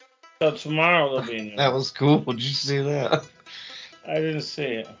So tomorrow there'll be a new That one. was cool. Did you see that? I didn't see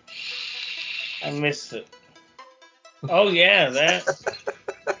it. I missed it. Oh yeah, that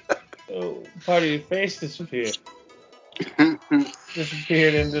part of your face disappeared.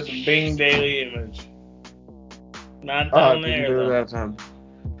 Disappeared into the Bing Daily image. Not I down didn't there do it though. that time.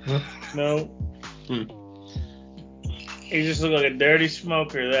 No. You just look like a dirty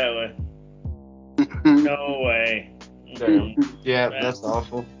smoker that way. No way. Damn. Yeah, that's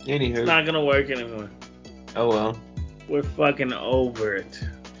awful. Anywho. It's not gonna work anymore. Oh well. We're fucking over it.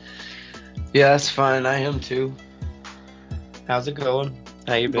 Yeah, that's fine. I am too. How's it going?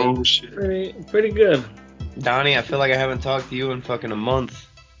 How you been? Bullshit. Pretty good. Donnie, I feel like I haven't talked to you in fucking a month.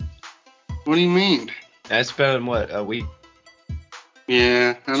 What do you mean? It's been, what, a week?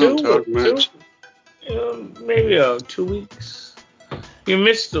 Yeah, I don't talk much. Maybe 2 weeks. You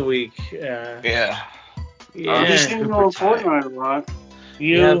missed a week. Yeah. Yeah. He's been on Fortnite a lot.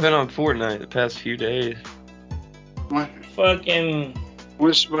 Yeah, I've been on Fortnite the past few days. What? Fucking.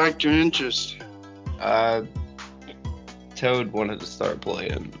 What spiked your interest? Toad wanted to start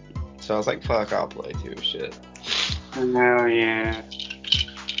playing. So I was like, fuck, I'll play too. Shit. Oh, yeah.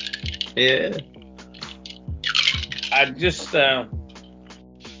 Yeah. I just, I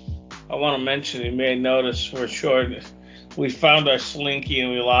want to mention, you may notice for short, we found our Slinky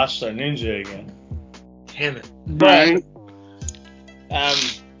and we lost our Ninja again. Damn it. But,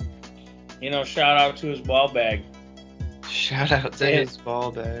 shout out to his ball bag. Shout out to his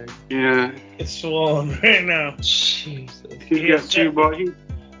ball bag. Yeah. It's swollen right now. Jesus. He's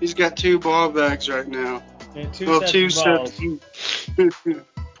got two ball bags right now. Yeah, two sets of balls.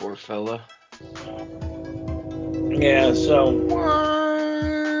 Poor fella. Yeah, so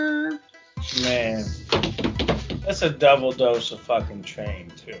man, that's a double dose of fucking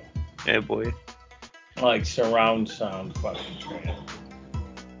train too. Yeah, boy. Like surround sound fucking train.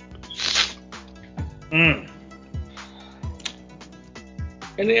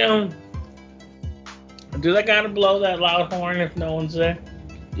 And do they gotta blow that loud horn if no one's there?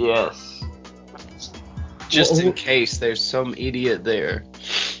 Yes. Just in case there's some idiot there.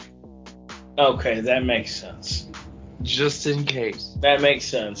 Okay, that makes sense. Just in case. That makes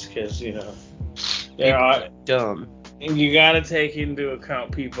sense, because, there are... Dumb. And you gotta take into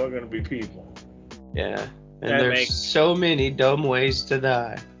account people are gonna be people. Yeah. And there's so many dumb ways to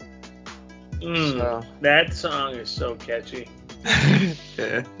die. So. That song is so catchy.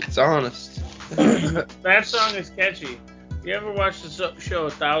 Yeah, it's honest. That song is catchy. You ever watch the show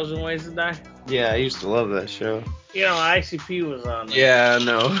 1,000 Ways to Die? Yeah, I used to love that show. ICP was on there. Yeah, I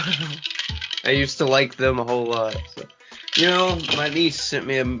know. I used to like them a whole lot. So. My niece sent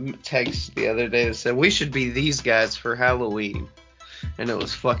me a text the other day that said, we should be these guys for Halloween. And it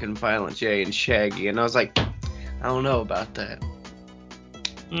was fucking Violent J and Shaggy. And I was like, I don't know about that.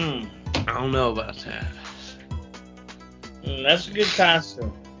 I don't know about that. That's a good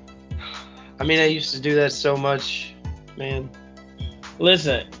costume. I mean, I used to do that so much, man.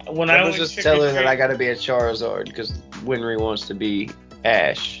 Listen, when I was just tell her that I gotta be a Charizard because Winry wants to be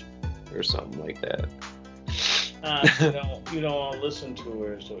Ash or something like that. You don't want to listen to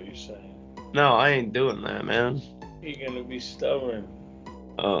her, is what you're saying. No, I ain't doing that, man. You're gonna be stubborn.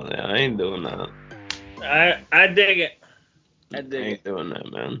 Oh yeah, I ain't doing that. I dig it. I ain't doing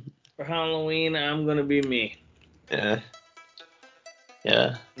that, man. For Halloween, I'm gonna be me. Yeah.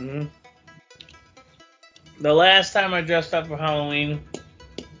 Yeah. The last time I dressed up for Halloween,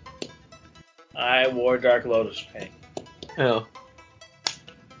 I wore Dark Lotus paint. Oh.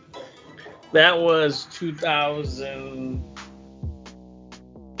 That was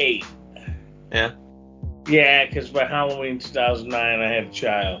 2008. Yeah. Yeah, because by Halloween 2009, I had a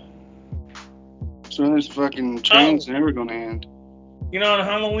child. So this fucking train's never gonna end. On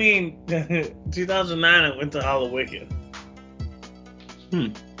Halloween 2009, I went to Halloween.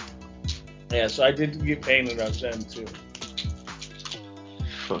 Yeah, so I did get painted up then too.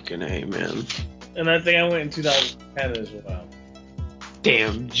 Fucking A, man. And I think I went in 2010 as well.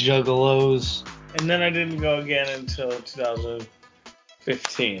 Damn juggalos. And then I didn't go again until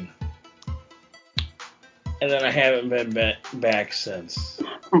 2015. And then I haven't been back since.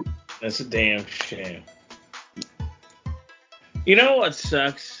 That's a damn shame. You know what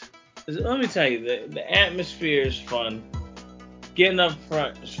sucks? Let me tell you, the atmosphere is fun. Getting up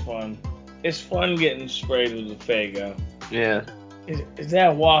front is fun. It's fun getting sprayed with the Faygo. Yeah. Is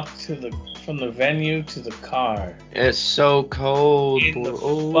that walk from the venue to the car? It's so cold. In the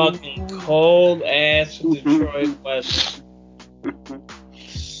fucking cold ass Detroit weather.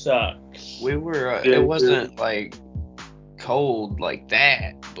 Sucks. We were. It wasn't like cold like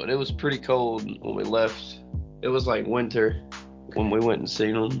that, but it was pretty cold when we left. It was like winter when we went and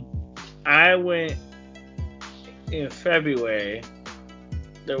seen them. I went in February.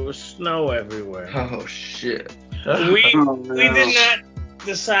 There was snow everywhere. Oh shit. We Oh, we no. did not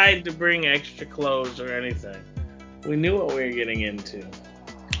decide to bring extra clothes or anything. We knew what we were getting into.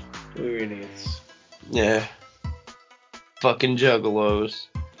 We were idiots. Yeah. Fucking juggalos.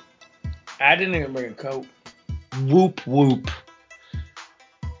 I didn't even bring a coat. Whoop whoop.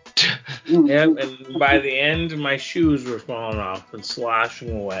 Yep, and by the end, my shoes were falling off and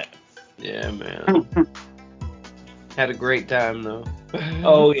sloshing wet. Yeah, man. Had a great time though.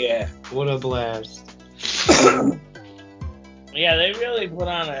 Oh yeah. What a blast. Yeah, they really put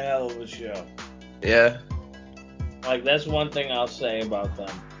on a hell of a show. Yeah. Like, that's one thing I'll say about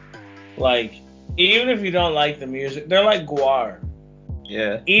them. Like, even if you don't like the music, they're like Guar.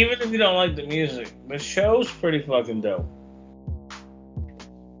 Yeah. Even if you don't like the music, the show's pretty fucking dope.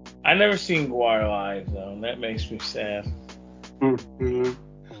 I never seen Guar live though, and that makes me sad. Mhm.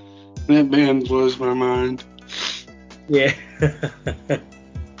 That band blows my mind. Yeah.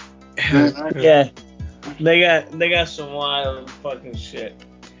 Yeah. They got some wild fucking shit.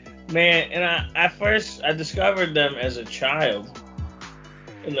 Man, and I discovered them as a child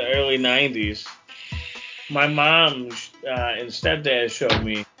in the early 90s. My mom and stepdad showed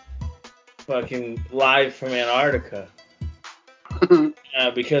me fucking Live from Antarctica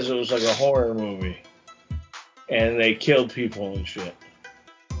because it was like a horror movie. And they killed people and shit.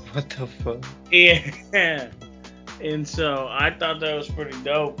 What the fuck? Yeah. And so I thought that was pretty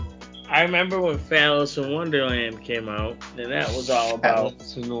dope. I remember when Phallus in Wonderland came out, and that was all about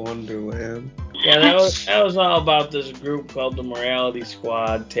Alice in Wonderland. yeah, that was all about this group called the Morality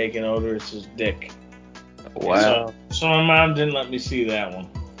Squad taking Otis's dick. Wow. So my mom didn't let me see that one.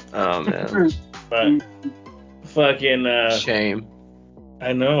 Oh man. But fucking Shame.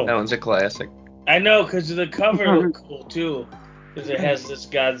 I know. That one's a classic. I know, because the cover looked cool too. Because it has this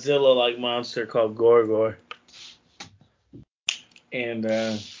Godzilla-like monster called Gorgor. And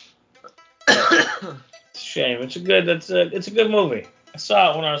it's a shame. It's a good movie. I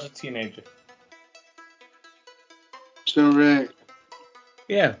saw it when I was a teenager. So, Rick,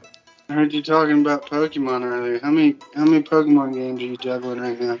 Yeah. I heard you talking about Pokemon earlier. How many Pokemon games are you juggling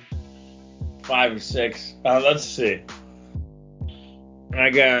right now? 5 or 6. Let's see. I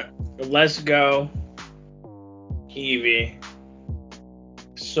got Let's Go, Eevee,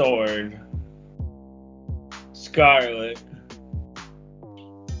 Sword, Scarlet,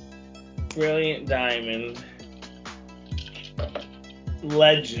 Brilliant Diamond,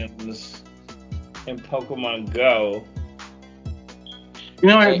 Legends, and Pokemon Go. You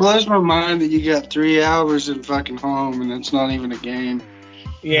know, it blows my mind that you got 3 hours in fucking home, and it's not even a game.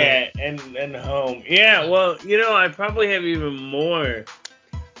 Yeah, and Home. Yeah, well, I probably have even more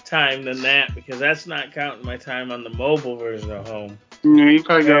time than that because that's not counting my time on the mobile version of Home. You know, you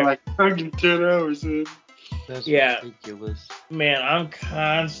probably got like fucking 10 hours in. That's ridiculous. Man, I'm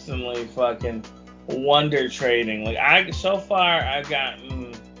constantly fucking wonder trading. Like so far I've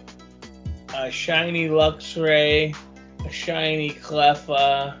gotten a shiny Luxray, a shiny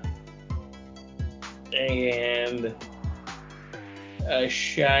Cleffa, and a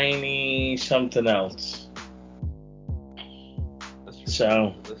shiny something else.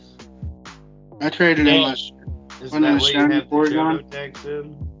 So I traded in my. Is When that I what you shiny have the Porygon? Johto decks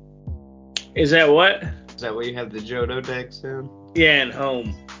in? Is that what? Is that what you have the Johto decks in? Yeah, and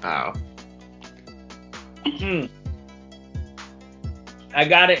Home. Oh. I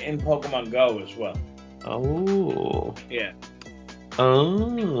got it in Pokemon Go as well. Oh. Yeah.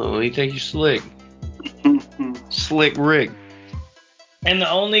 Oh, you think you're slick. Slick Rick. And the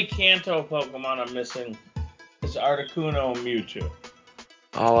only Kanto Pokemon I'm missing is Articuno and Mewtwo.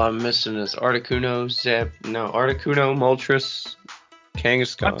 All I'm missing is Articuno, Articuno, Moltres,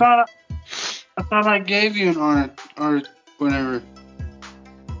 Kangaskhan. I thought I gave you an art whatever.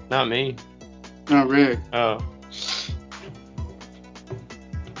 Not me. No, Rick. Oh.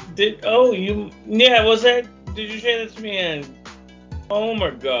 Was that? Did you say that to me in Home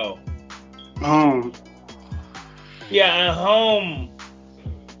or Go? Home. Yeah, on Home,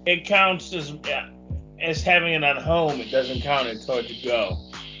 it counts as having it on Home. It doesn't count it towards Go.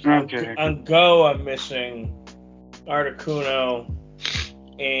 Okay. On Go, I'm missing Articuno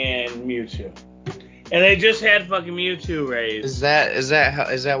and Mewtwo, and they just had fucking Mewtwo raised. Is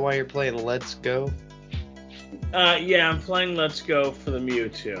that why you're playing Let's Go? Yeah, I'm playing Let's Go for the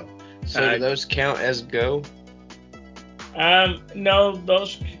Mewtwo. So do those count as Go? No,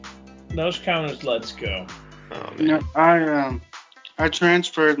 those count as Let's Go. Oh man. No, I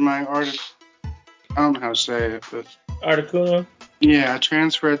transferred my I don't know how to say it, but Articuno? yeah, I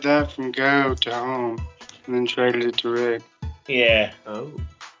transferred that from Go to Home, and then traded it to Rick. Yeah. Oh.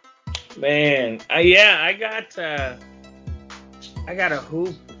 Man, yeah, I got a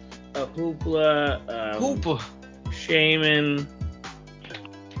hoopla, Hoopa. shaman.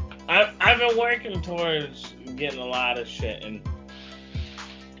 I've been working towards getting a lot of shit, and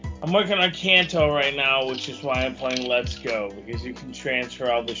I'm working on Kanto right now, which is why I'm playing Let's Go, because you can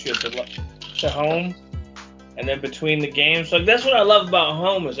transfer all the shit to home, and then between the games, like that's what I love about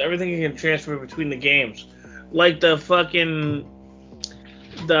home is everything you can transfer between the games, like the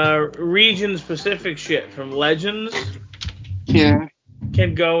region specific shit from Legends Yeah.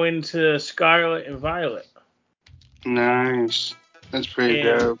 can go into Scarlet and Violet. Nice. That's pretty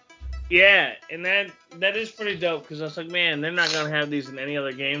And dope. yeah, and that is pretty dope because I was like, man, they're not gonna have these in any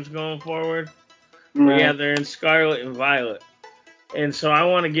other games going forward. But yeah, Right. they're in Scarlet and Violet, and so I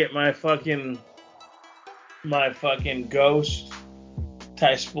want to get my fucking Ghost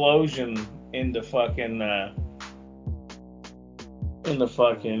Tysplosion in the fucking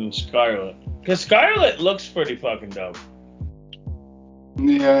Scarlet, because Scarlet looks pretty fucking dope.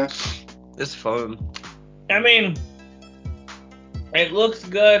 Yeah. It's fun. I mean, it looks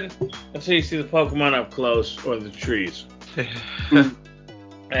good until you see the Pokemon up close or the trees.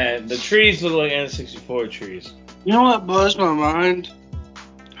 And the trees look like N64 trees. You know what blows my mind?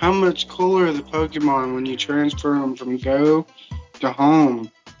 How much cooler the Pokemon when you transfer them from Go to Home.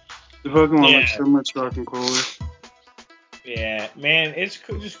 The Pokemon looks Yeah, so much fucking cooler. yeah, man, it's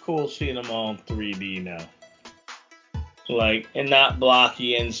just cool seeing them all in 3D now. Like, and not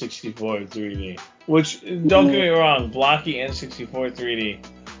blocky N64 3D. Which, don't get me wrong, blocky N64 3D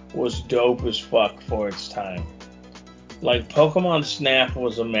was dope as fuck for its time. Like, Pokemon Snap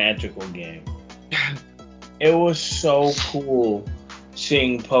was a magical game. It was so cool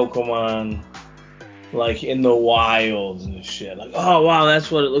seeing Pokemon like in the wilds and shit. Like, oh wow, that's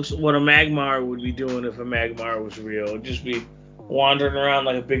what it looks what a Magmar would be doing if a Magmar was real. It'd just be wandering around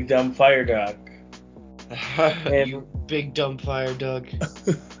like a big dumb fire dog. You big dumb fire dog.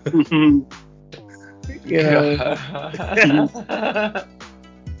 You know.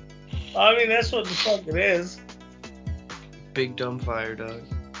 I mean, that's what the fuck it is. Big dumb fire dog.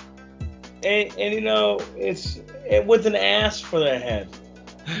 And you know, it's with an ass for their head.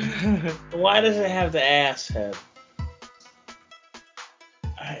 Why does it have the ass head?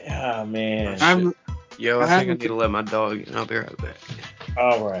 Man. Yo, I think I need to let my dog in. I'll be right back.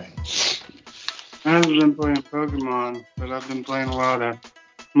 All right. I haven't been playing Pokemon, but I've been playing a lot of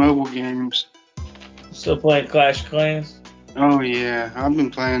mobile games. Still playing Clash of Clans? Oh yeah, I've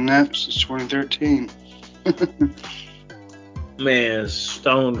been playing that since 2013. Man,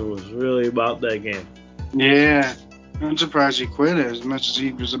 Stoned was really about that game. Yeah, I'm surprised he quit it as much as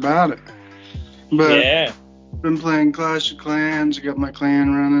he was about it. But Yeah. been playing Clash of Clans. I got my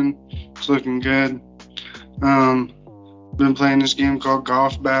clan running. It's looking good. Been playing this game called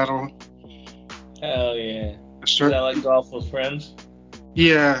Golf Battle. Hell yeah. Is that like golf with friends?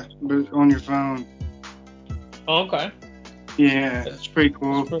 Yeah, but on your phone. Oh, okay. Yeah, it's pretty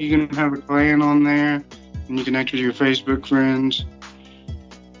cool. You can have a clan on there, and you connect with your Facebook friends.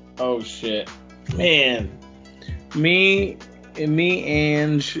 Oh shit, man. Me,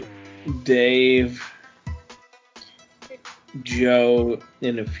 Ange, Dave, Joe,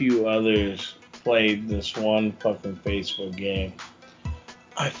 and a few others played this one fucking Facebook game.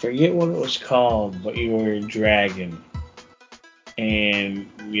 I forget what it was called, but you were a dragon, and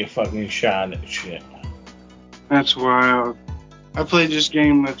you fucking shot at shit. That's wild. I played this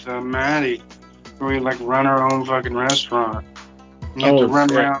game with Maddie, where we like run our own fucking restaurant. You have to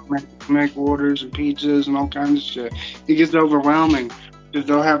run around, make orders and pizzas and all kinds of shit. It gets overwhelming because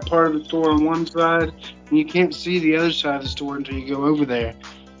they'll have part of the store on one side, and you can't see the other side of the store until you go over there.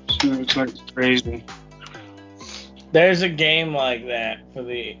 So it's like crazy. There's a game like that for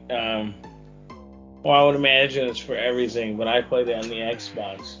the well, I would imagine it's for everything, but I played it on the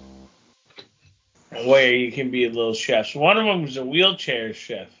Xbox, where you can be little chefs. One of them was a wheelchair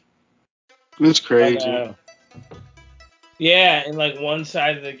chef. That's crazy. But, yeah, and like one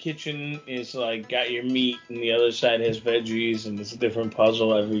side of the kitchen is like got your meat, and the other side has veggies, and it's a different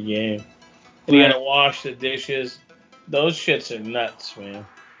puzzle every game. And you gotta wash the dishes. Those shits are nuts, man.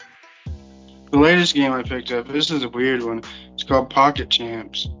 The latest game I picked up, this is a weird one. It's called Pocket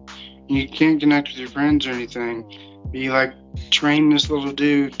Champs. You can't connect with your friends or anything. You like train this little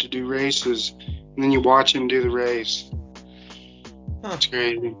dude to do races, and then you watch him do the race. That's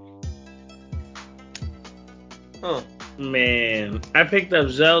crazy. Huh. Man, I picked up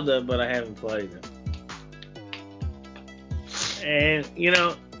Zelda, but I haven't played it. And you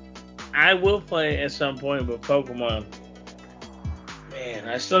know, I will play it at some point, but Pokemon. Man,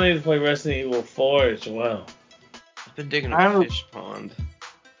 I still need to play Resident Evil 4 as well. I've been digging a fish pond.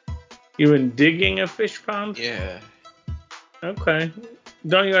 You been digging a fish pond? Yeah. Okay.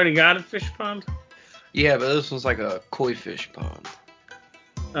 Don't you already got a fish pond? Yeah, but this one's like a koi fish pond.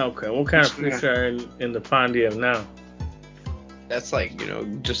 Okay. What kind of fish are in the pond you have now? That's like,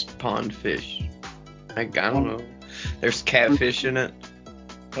 just pond fish. Like, I don't know. There's catfish in it.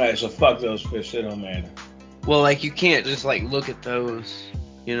 Alright, so fuck those fish. They don't matter. Well, like, you can't just, like, look at those,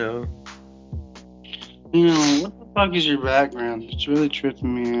 what the fuck is your background? It's really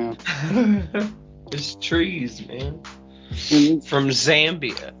tripping me out. It's trees, man. It From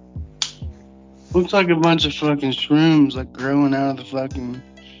Zambia. looks like a bunch of fucking shrooms, like, growing out of the fucking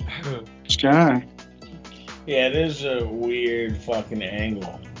sky. Yeah, it is a weird fucking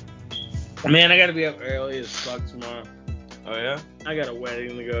angle. Man, I gotta be up early as fuck tomorrow. Oh, yeah? I got a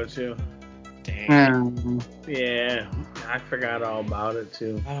wedding to go to. Dang. Yeah, I forgot all about it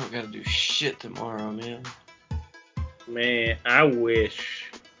too. I don't gotta do shit tomorrow, man. Man, I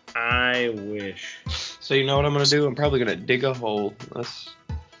wish. So you know what I'm gonna do? I'm probably gonna dig a hole.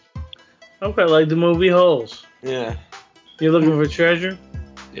 Okay, like the movie Holes. Yeah. You're looking for treasure?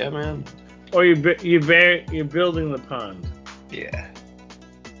 Yeah, man. Or you're building the pond? Yeah.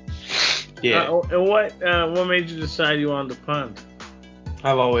 Yeah. And what made you decide you wanted the pond?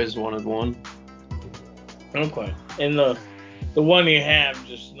 I've always wanted one. Okay. And the one you have,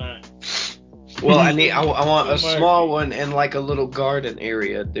 just not. Well, I want a small one in like a little garden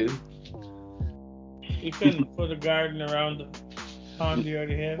area, dude. You couldn't put a garden around the pond you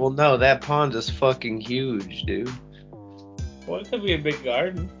already have? Well, no, that pond is fucking huge, dude. Well, it could be a big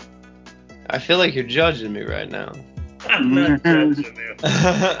garden. I feel like you're judging me right now. I'm not judging you.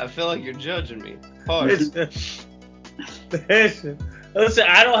 I feel like you're judging me. Hard. Listen,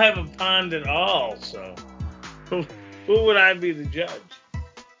 I don't have a pond at all, so who would I be the judge?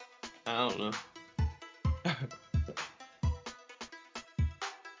 I don't know.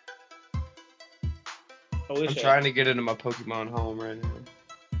 I'm trying to get into my Pokemon home right now.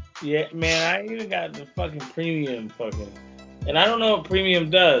 Yeah, man, I even got the fucking premium fucking. And I don't know what premium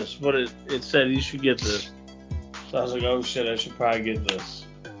does, but it said you should get this. So I was like, oh shit, I should probably get this.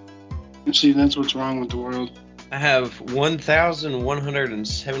 See, that's what's wrong with the world. I have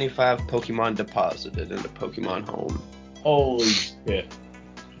 1,175 Pokemon deposited into Pokemon Home. Holy shit.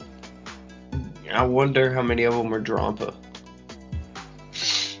 I wonder how many of them are Drampa.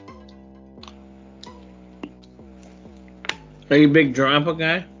 Are you a big Drampa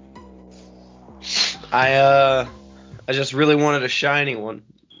guy? I just really wanted a shiny one.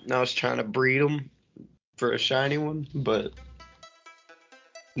 And I was trying to breed them for a shiny one, but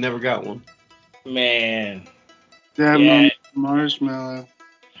never got one. Man. Yeah. Marshmallow.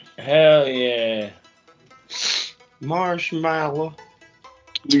 Hell yeah. Marshmallow.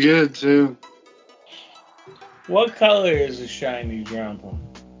 It's good too. What color is a shiny Drampa?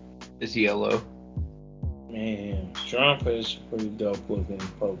 It's yellow. Man, Drampa is a pretty dope looking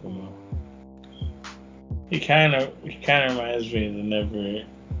Pokemon. He kind of reminds me of the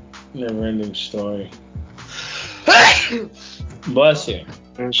never ending story. Bless you.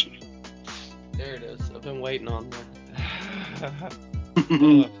 There it is. I've been waiting on that.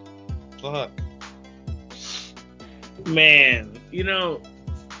 Fuck. Man,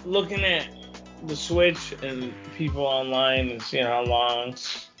 looking at the Switch and people online and seeing how long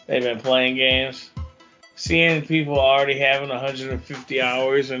they've been playing games, seeing people already having 150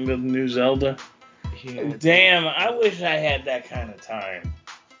 hours into the new Zelda. Yeah, damn, I wish I had that kind of time.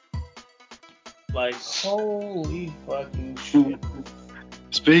 Like, holy fucking shit.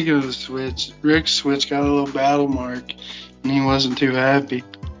 Speaking of the Switch, Rick's Switch got a little battle mark, and he wasn't too happy.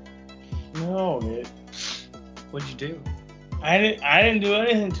 No, what'd you do? I didn't do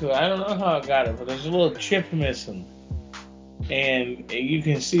anything to it. I don't know how I got it, but there's a little chip missing, and you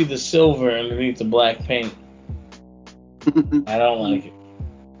can see the silver underneath the black paint. I don't like it.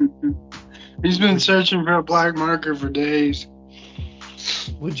 He's been searching for a black marker for days.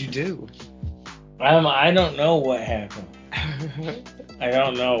 What'd you do? I don't know what happened. I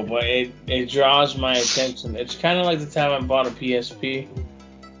don't know, but it draws my attention. It's kind of like the time I bought a PSP,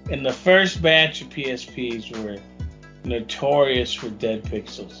 and the first batch of PSPs were notorious for dead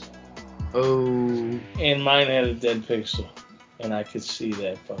pixels. Oh. And mine had a dead pixel, and I could see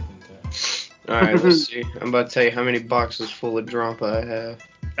that fucking thing. Alright, let's see. I'm about to tell you how many boxes full of Drampa I have.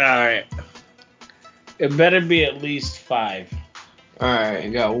 Alright. It better be at least 5. Alright, I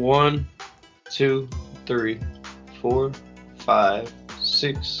got 1, 2, 3, 4, 5,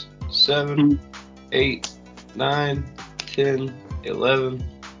 6, 7, 8, 9, 10, 11,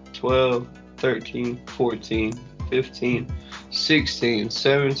 12, 13, 14, 15, 16,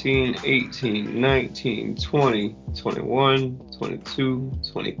 17, 18, 19, 20, 21, 22,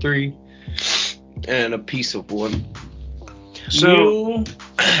 23, and a piece of one. So you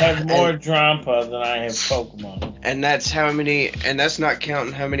have more Drampa than I have Pokemon. And that's how many, and that's not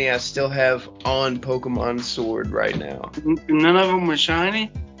counting how many I still have on Pokemon Sword right now. none of them were shiny.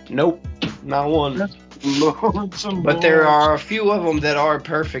 Nope, not one. That's lonesome. But there are a few of them that are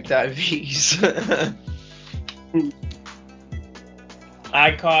perfect IVs.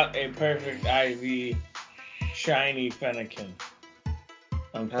 I caught a perfect IV shiny Fennekin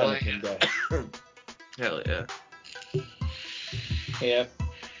on Hell Fennekin Day. Hell yeah. Yep.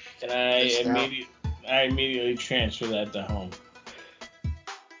 And I immediately transferred that to home.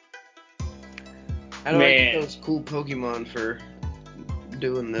 How do I Man. get those cool Pokemon for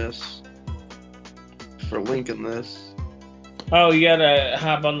doing this? For linking this? Oh, you gotta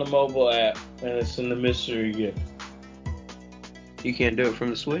hop on the mobile app, and it's in the mystery gift. You can't do it from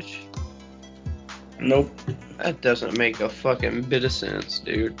the Switch? Nope. That doesn't make a fucking bit of sense,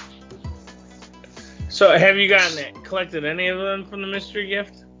 dude. So, have you collected any of them from the mystery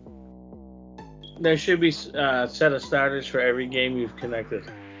gift? There should be a set of starters for every game you've connected.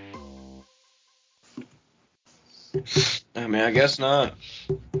 I mean, I guess not.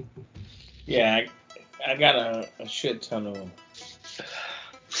 Yeah, I got a shit ton of them.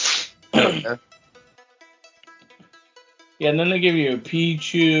 Okay. Yeah, and then they give you a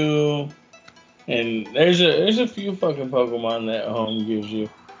Pichu, and there's a few fucking Pokemon that home gives you.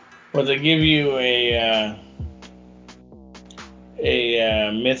 But they give you a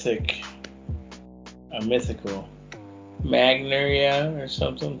mythical Magnaria or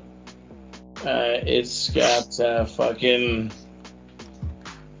something. It's got fucking.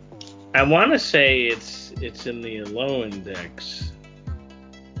 I want to say it's in the Alolan Dex.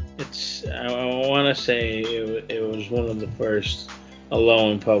 I want to say it was one of the first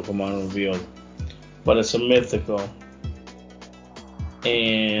Alolan Pokemon revealed, but it's a mythical.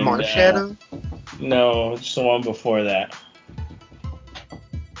 And Marshadow? No, it's the one before that.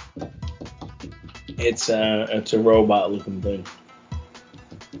 It's a robot looking thing.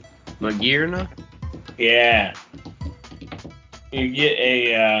 Magearna? Yeah. You get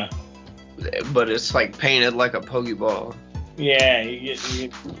a But it's like painted like a Pokeball. yeah, you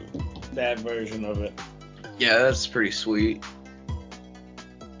get that version of it. Yeah, that's pretty sweet.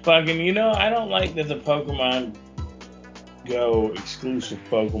 Fucking, I don't like that the Pokemon Go exclusive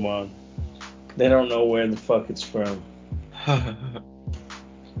Pokemon. They don't know where the fuck it's from.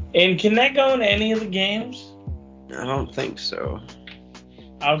 And can that go into any of the games? I don't think so.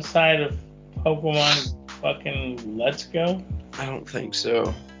 Outside of Pokemon fucking Let's Go? I don't think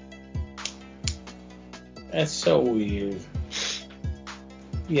so. That's so weird.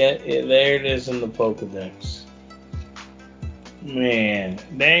 Yeah, there it is in the Pokedex. Man,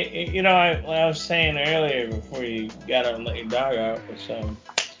 I was saying earlier before you got to let your dog out or something,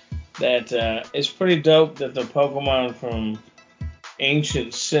 that it's pretty dope that the Pokemon from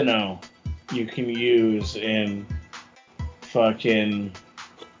Ancient Sinnoh you can use in fucking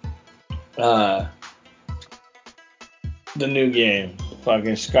the new game,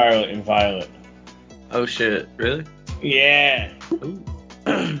 fucking Scarlet and Violet. Oh shit, really? Yeah. Ooh.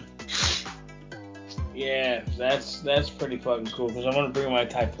 Yeah, that's pretty fucking cool because I want to bring my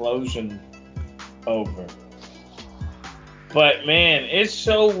Typhlosion over. But man, it's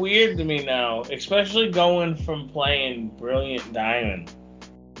so weird to me now, especially going from playing Brilliant Diamond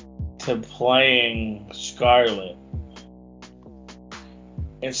to playing Scarlet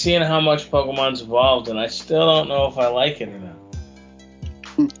and seeing how much Pokemon's evolved, and I still don't know if I like it or not.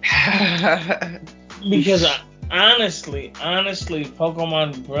 Because honestly,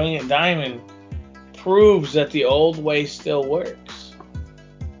 Pokemon Brilliant Diamond proves that the old way still works.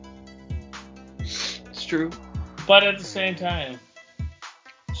 It's true. But at the same time,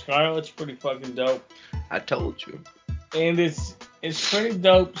 Scarlet's pretty fucking dope. I told you. And it's pretty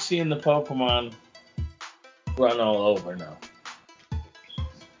dope seeing the Pokemon run all over now.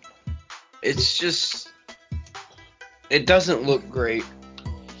 It's just, it doesn't look great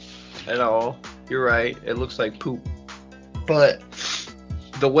at all. You're right. It looks like poop. But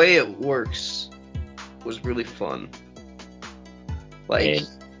the way it works was really fun. Like,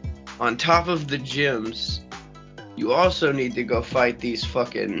 on top of the gyms, you also need to go fight these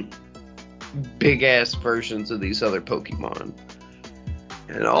fucking big ass versions of these other Pokemon.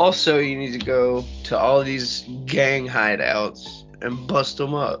 And also you need to go to all these gang hideouts and bust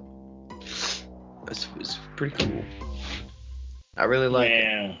them up. It's pretty cool. I really like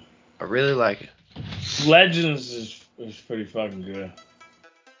it. I really like it. Legends is pretty fucking good.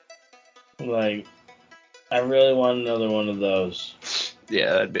 Like, I really want another one of those.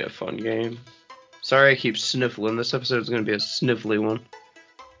 Yeah, that'd be a fun game. Sorry I keep sniffling. This episode's going to be a sniffly one.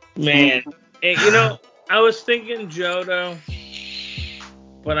 Man, and, I was thinking Johto,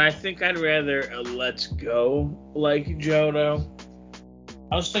 but I think I'd rather a Let's Go like Johto.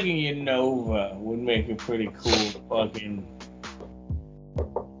 I was thinking Unova would make a pretty cool fucking...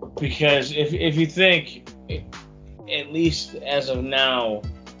 Because if you think, at least as of now,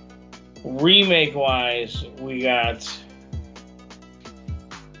 remake-wise, we got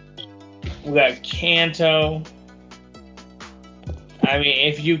Kanto. I mean,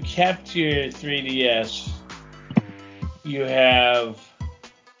 if you kept your 3DS, you have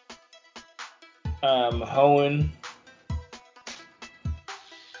Hoenn.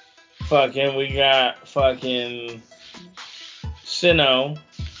 We got fucking Sinnoh.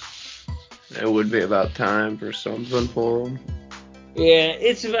 It would be about time for something for them. Yeah,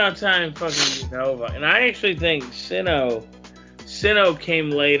 it's about time fucking Unova. And I actually think Sinnoh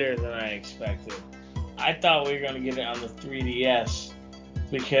came later than I expected. I thought we were going to get it on the 3DS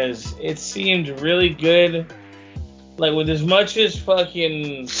because it seemed really good. Like, with as much as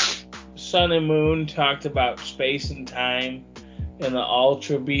fucking Sun and Moon talked about space and time and the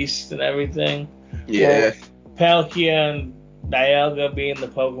Ultra Beast and everything. Yeah. Well, Palkia and Dialga being the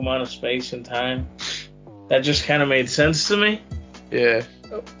Pokemon of space and time. That just kind of made sense to me. Yeah.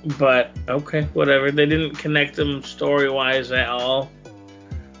 But, okay, whatever. They didn't connect them story-wise at all.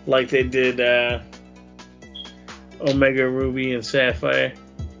 Like they did Omega Ruby and Sapphire.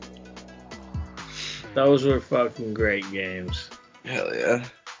 Those were fucking great games. Hell yeah.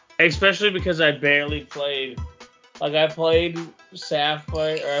 Especially because I barely played. Like, I played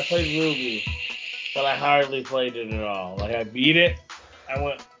Sapphire, or I played Ruby, but I hardly played it at all. Like, I beat it, I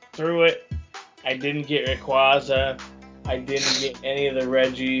went through it, I didn't get Rayquaza, I didn't get any of the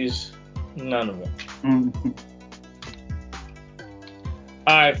Reggies, none of it.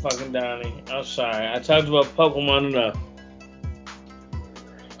 Alright, fucking Donnie, I'm sorry. I talked about Pokemon enough.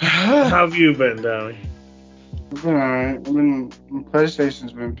 How have you been, Donnie? I've been alright.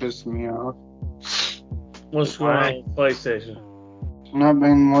 PlayStation's been pissing me off. What's going on with PlayStation? I've not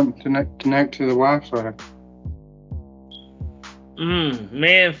been wanting to connect to the Wi-Fi.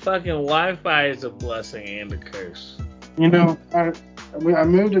 Man, fucking Wi-Fi is a blessing and a curse. I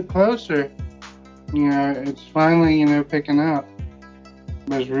moved it closer. It's finally, picking up.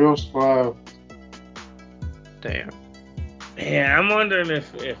 But it's real slow. Damn. Yeah, I'm wondering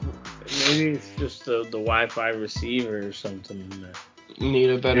if maybe it's just the Wi-Fi receiver or something. You need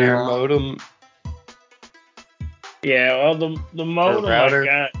a better modem. Yeah, well, the modem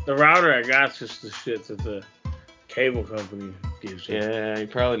router. the router I got's just the shit that the cable company gives you. Yeah, you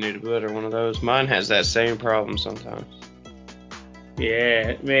probably need a better one of those. Mine has that same problem sometimes.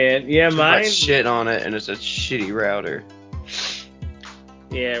 Yeah, man. Yeah, mine. Shit on it, and it's a shitty router.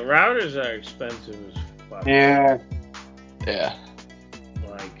 Yeah, routers are expensive as fuck. Yeah. Yeah.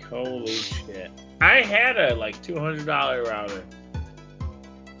 Like, holy shit. I had a $200 router.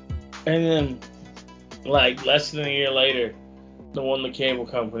 And then, less than a year later, the one the cable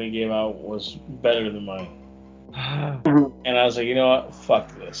company gave out was better than mine. And I was like, you know what?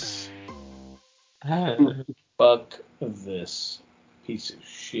 Fuck this. Fuck this piece of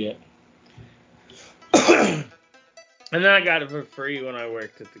shit. And then I got it for free when I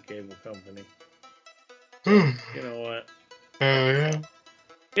worked at the cable company. You know what? Yeah.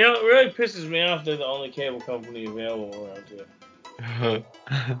 It really pisses me off they're the only cable company available around here.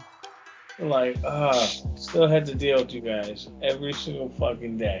 Still had to deal with you guys every single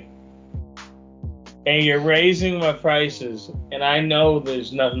fucking day. And you're raising my prices, and I know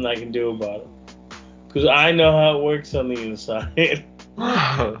there's nothing I can do about it. Because I know how it works on the inside.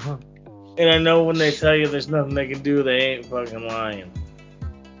 And I know when they tell you there's nothing they can do, they ain't fucking lying.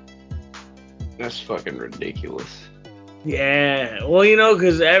 That's fucking ridiculous. Yeah. Well,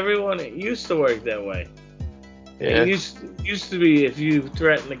 because everyone used to work that way. Yeah. It used to be if you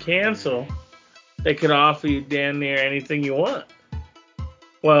threaten to cancel, they could offer you damn near anything you want.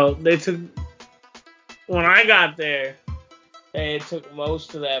 Well, when I got there, they took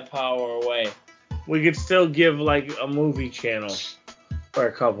most of that power away. We could still give a movie channel for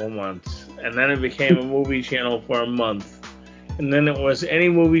a couple months, and then it became a movie channel for a month, and then it was any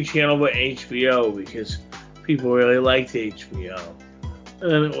movie channel but HBO because people really liked HBO, and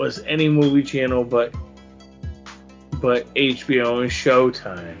then it was any movie channel but HBO and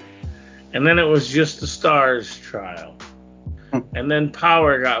Showtime, and then it was just the Stars trial, and then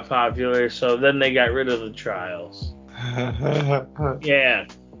Power got popular, so then they got rid of the trials. Yeah.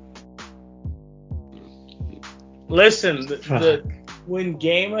 Listen, when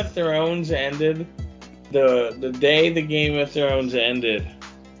Game of Thrones ended, the day the Game of Thrones ended,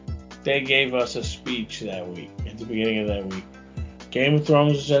 they gave us a speech that week, at the beginning of that week. Game of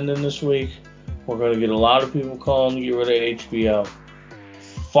Thrones is ending this week. We're going to get a lot of people calling to get rid of HBO.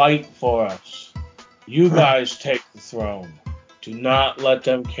 Fight for us. You guys take the throne. Do not let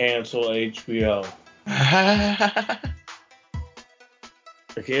them cancel HBO.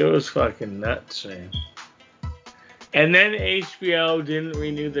 It was fucking nuts, man. And then HBO didn't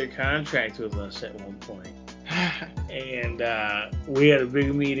renew their contract with us at one point. And we had a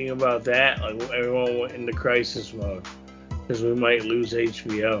big meeting about that. Like, everyone went into crisis mode because we might lose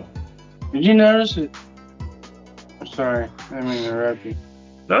HBO. Did you notice it? I'm sorry, I didn't mean to interrupt you.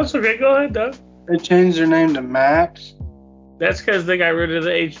 No, it's okay. Go ahead, Doug. They changed their name to Max. That's because they got rid of the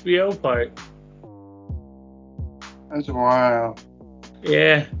HBO part. That's wild.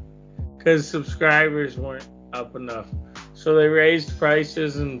 Yeah, because subscribers weren't up enough. So they raised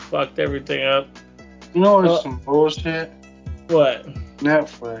prices and fucked everything up. You know what's some bullshit? What?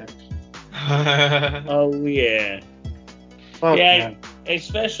 Netflix. Oh, yeah. Fuck yeah, man.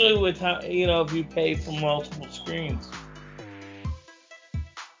 Especially with how, if you pay for multiple screens.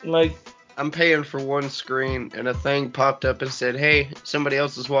 Like, I'm paying for one screen, and a thing popped up and said, "Hey, somebody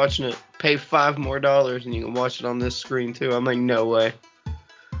else is watching it. Pay $5 more, and you can watch it on this screen too." I'm like, no way.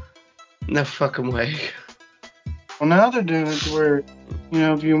 No fucking way. Well, now they're doing it to where,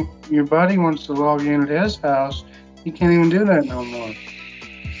 if your buddy wants to log in at his house, you can't even do that no more.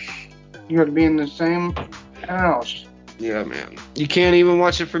 You got to be in the same house. Yeah, man. You can't even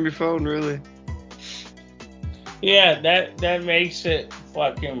watch it from your phone, really. yeah, that makes it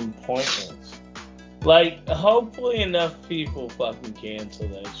fucking pointless. Like, hopefully enough people fucking cancel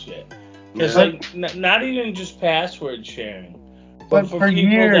that shit. It's not even just password sharing, but for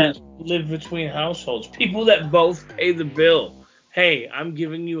people years. that live between households, people that both pay the bill. Hey, I'm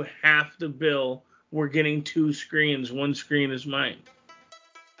giving you half the bill. We're getting 2 screens. One screen is mine.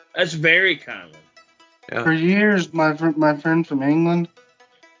 That's very common. Yeah. For years, my friend from England,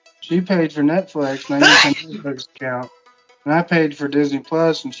 she paid for Netflix, and I used my Netflix account. And I paid for Disney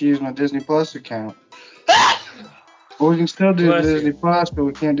Plus, and she used my Disney Plus account. Well, we can still do the Disney Plus, but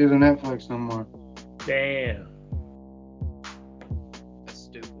we can't do the Netflix no more. Damn. That's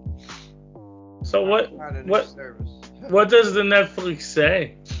stupid. So what does the Netflix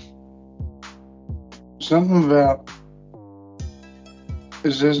say? Something about,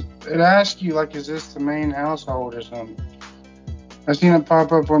 it asks you, like, is this the main household or something? I seen it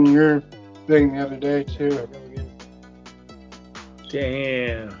pop up on your thing the other day, too.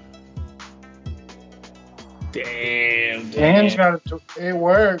 Damn. Anne's got it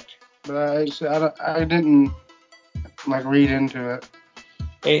worked, but I didn't, like, read into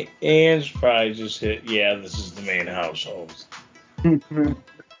it. Anne's probably just hit, this is the main household.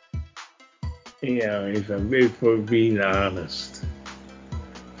 If we're being honest.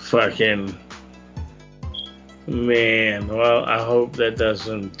 Fucking man. Well, I hope that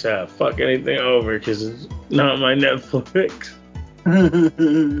doesn't fuck anything over, because it's not my Netflix.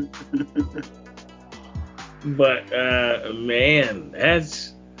 But man,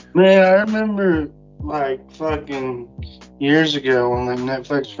 that's... Man, I remember, like, fucking years ago when, like,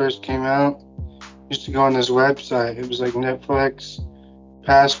 Netflix first came out. I used to go on this website. It was like Netflix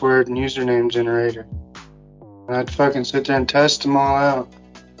password and username generator. And I'd fucking sit there and test them all out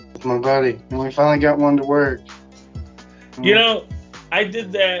with my buddy. And we finally got one to work. I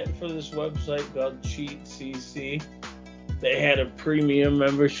did that for this website called Cheat CC. They had a premium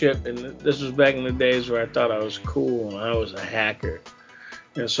membership, and this was back in the days where I thought I was cool and I was a hacker.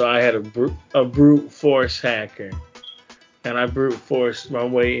 And so I had a brute force hacker. And I brute forced my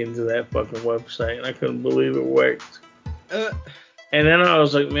way into that fucking website, and I couldn't believe it worked. And then I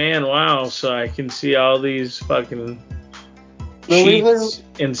was like, man, wow, so I can see all these fucking cheats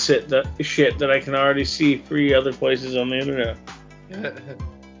and shit that I can already see free other places on the internet.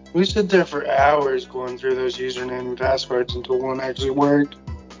 We sit there for hours going through those username and passwords until one actually worked.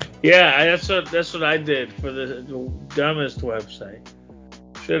 Yeah, that's what I did for the dumbest website.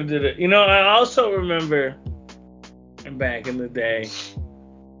 Should have did it. I also remember back in the day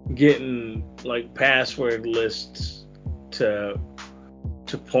getting, like, password lists to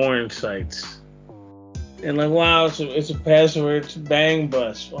porn sites. And, like, wow, it's a password to Bang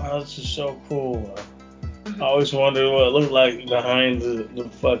Bus. Wow, this is so cool. I always wondered what it looked like behind the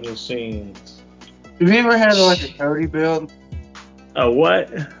fucking scenes. Have you ever had, like, a Cody build? A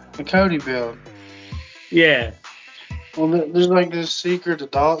what? A Cody build. Yeah. Well, there's, like, this secret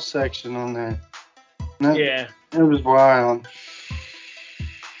adult section on there. Yeah. It was wild.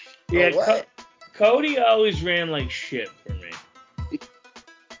 Yeah, Cody always ran like shit for me.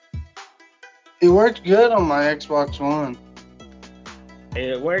 It worked good on my Xbox One.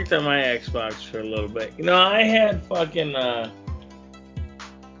 It worked on my Xbox for a little bit. You know, I had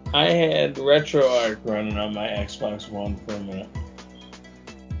RetroArch running on my Xbox One for a minute.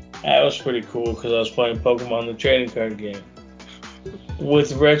 That was pretty cool because I was playing Pokemon the trading card game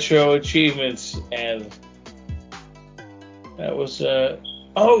with retro achievements added. That was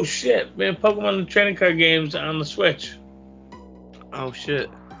oh shit, man! Pokemon the trading card games on the Switch. Oh shit.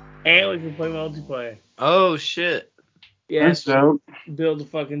 And we can play multiplayer. Oh shit. Yeah, That's dope. Build a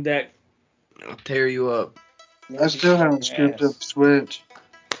fucking deck. I'll tear you up. I still haven't scooped up the Switch.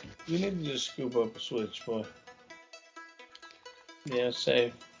 You need to just scoop up a Switch, boy. Yeah,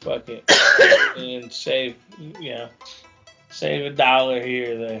 save. Fuck it. And save, save $1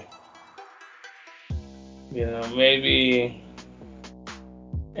 here or there. You know, maybe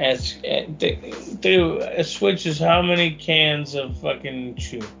dude, a Switch is how many cans of fucking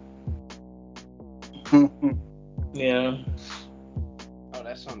chew? You know? Oh,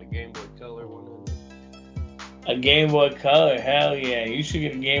 that's on the Game Boy Color one. A Game Boy Color, hell yeah. You should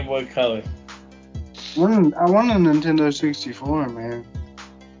get a Game Boy Color. I want a Nintendo 64, man.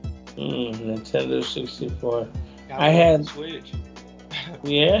 Nintendo 64. I had Switch.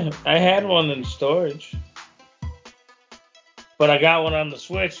 Yeah, I had one in storage. But I got one on the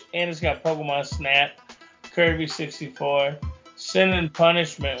Switch, and it's got Pokemon Snap, Kirby 64, Sin and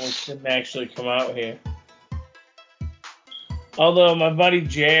Punishment, which didn't actually come out here. Although my buddy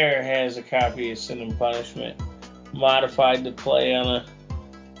Jer has a copy of Sin and Punishment, modified to play on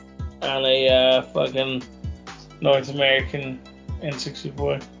a fucking North American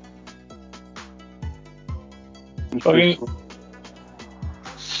N64. Fucking.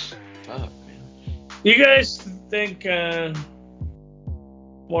 You guys think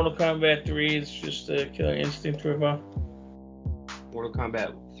Mortal Kombat 3 is just a Killer Instinct ripoff? Mortal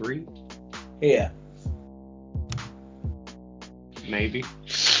Kombat 3? Yeah. Maybe.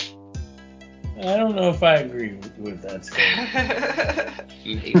 I don't know if I agree with that statement.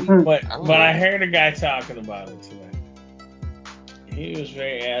 Maybe. But I heard a guy talking about it today. He was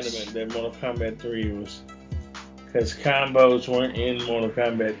very adamant that Mortal Kombat 3 was because combos weren't in Mortal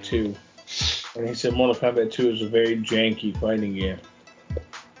Kombat 2. And he said Mortal Kombat 2 is a very janky fighting game.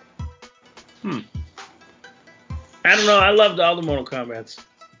 I don't know. I loved all the Mortal Kombats.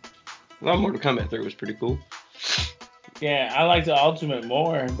 Well, Mortal Kombat 3 was pretty cool. Yeah, I liked the Ultimate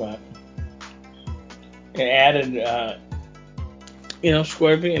more, but it added,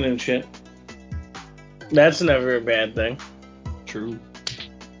 Scorpion and shit. That's never a bad thing. True.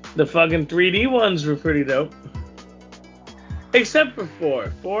 The fucking 3D ones were pretty dope. Except for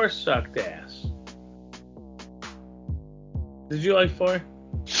 4. 4 sucked ass. Did you like 4?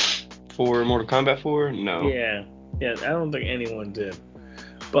 For Mortal Kombat 4? No. Yeah, I don't think anyone did.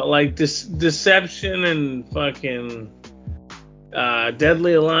 But like this Deception and fucking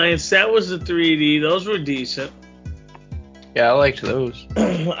Deadly Alliance, that was the 3D. Those were decent. Yeah, I liked those.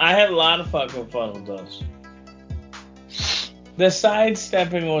 I had a lot of fucking fun with those. The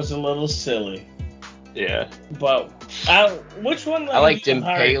sidestepping was a little silly. Yeah. But which one? I liked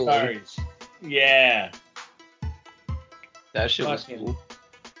Impaler. Yeah. That shit was cool.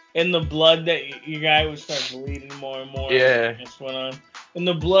 And the blood that your guy would start bleeding more and more. Yeah. As went on. And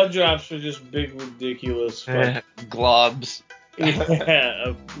the blood drops were just big, ridiculous. Globs. Yeah,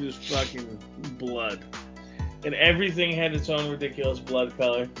 of just fucking blood. And everything had its own ridiculous blood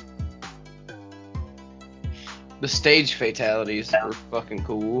color. The stage fatalities were fucking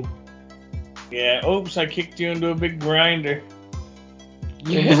cool. Yeah, oops, I kicked you into a big grinder.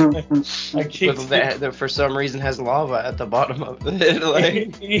 Yeah. I kicked that for some reason has lava at the bottom of it.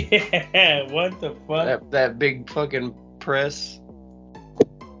 Like, yeah, what the fuck? That big fucking press.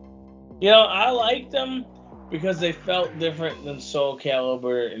 You know, I liked them because they felt different than Soul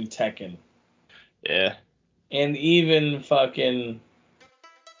Calibur and Tekken. Yeah. And even fucking...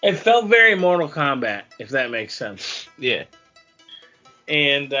 It felt very Mortal Kombat, if that makes sense. Yeah.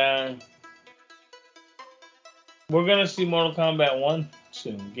 And we're going to see Mortal Kombat 1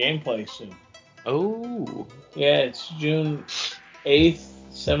 soon. Gameplay soon. Oh. Yeah, it's June 8th,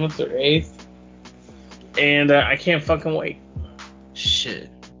 7th or 8th. And I can't fucking wait. Shit.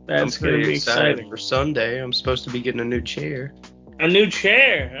 That's going to be exciting. For Sunday, I'm supposed to be getting a new chair. A new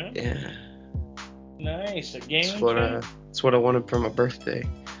chair, huh? Yeah. Nice. A gaming chair? That's what I wanted for my birthday.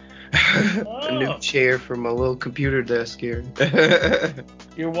 A new chair for my little computer desk here.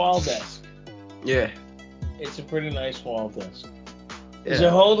 Your wall desk. Yeah. It's a pretty nice wall desk. Yeah. Is it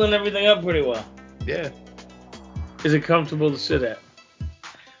holding everything up pretty well? Yeah. Is it comfortable to sit at?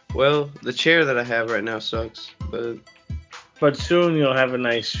 Well, the chair that I have right now sucks, but soon you'll have a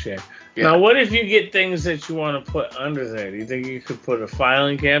nice chair. Yeah. Now, what if you get things that you want to put under there? Do you think you could put a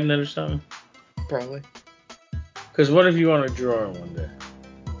filing cabinet or something? Probably. Because what if you want a drawer one day?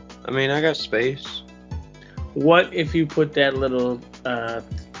 I mean, I got space. What if you put that little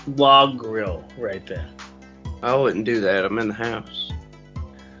log grill right there? I wouldn't do that. I'm in the house.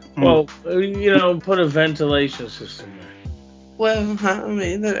 Well, put a ventilation system there. Well, I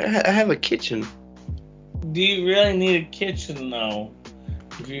mean, I have a kitchen. Do you really need a kitchen, though,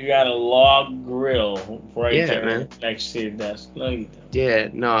 if you got a log grill right there man. next to your desk? No, you don't. Yeah,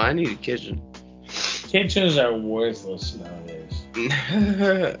 no, I need a kitchen. Kitchens are worthless nowadays.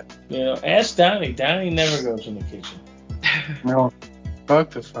 Ask Donnie. Donnie never goes in the kitchen. No, fuck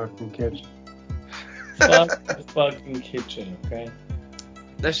the fucking kitchen. Fuck the fucking kitchen, okay?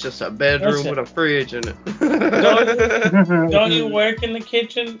 That's just a bedroom with a fridge in it. Don't you work in the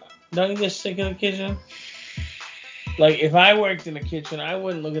kitchen? Don't you get sick of the kitchen? Like, if I worked in the kitchen, I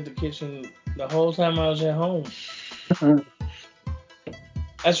wouldn't look at the kitchen the whole time I was at home.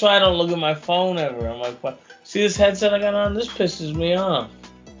 That's why I don't look at my phone ever. I'm like, what? See this headset I got on? This pisses me off.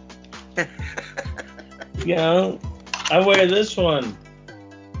 I wear this one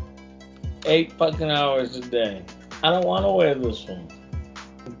 8 fucking hours a day. I don't want to wear this one.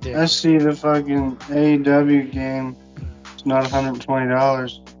 I see the fucking AEW game. It's not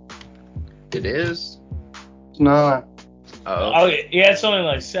 $120. It is? It's not. Oh, yeah, it's only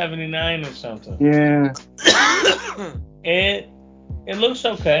like $79 or something. Yeah. It looks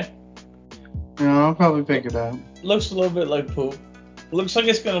okay. I'll probably pick it up. Looks a little bit like poop. Looks like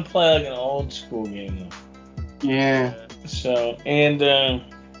it's gonna play like an old school game though. Yeah. So, and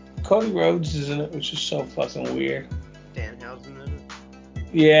Cody Rhodes is in it, which is so fucking weird. Danhausen in it?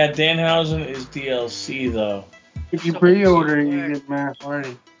 Yeah, Danhausen is DLC though. If you pre-order, you get Matt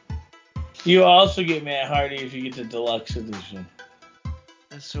Hardy. You also get Matt Hardy if you get the deluxe edition.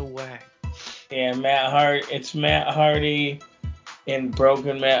 That's so whack. Yeah, it's Matt Hardy and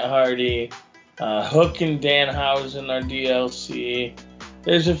Broken Matt Hardy. Hook and Danhausen are DLC.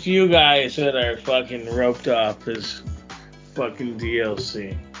 There's a few guys that are fucking roped off as fucking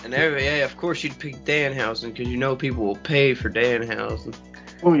DLC. And of course you'd pick Danhausen because people will pay for Danhausen.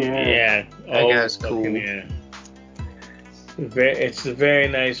 Oh yeah. Yeah. That guy's cool. Yeah. It's a very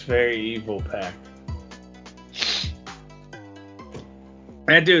nice, very evil pack.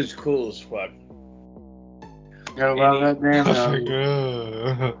 That dude's cool as fuck. Gotta love that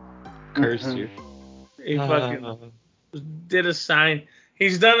Danhausen. Curse you. He fucking did a sign.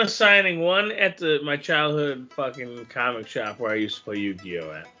 He's done a signing, one at my childhood fucking comic shop where I used to play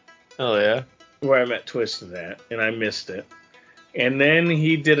Yu-Gi-Oh! At. Oh, yeah? Where I met Twisted at, and I missed it. And then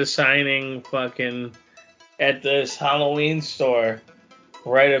he did a signing fucking at this Halloween store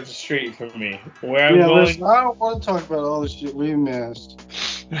right up the street from me. Where I'm going. Listen, I don't want to talk about all the shit we missed.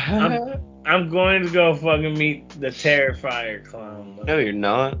 I'm going to go fucking meet the Terrifier clown. No, you're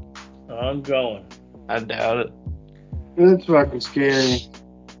not. I'm going. I doubt it. It's fucking scary.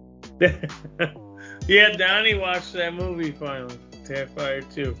 Yeah, Donnie watched that movie finally. Terrifier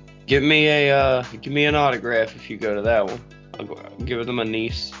 2. Give me an autograph if you go to that one. I'll give it to my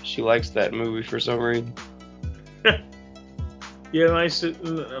niece. She likes that movie for some reason. Yeah, my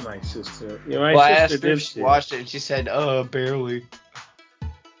sister. Yeah, my I sister asked her if she watched it, and she said, barely.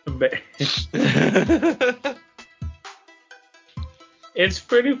 It's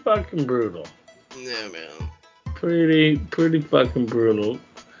pretty fucking brutal. Yeah, man. Pretty fucking brutal.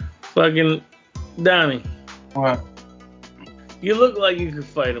 Fucking Donnie. What? You look like you could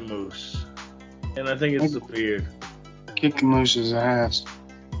fight a moose. And I think it's the beard. Kick a moose's ass.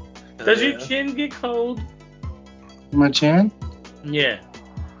 Does your chin get cold? My chin? Yeah.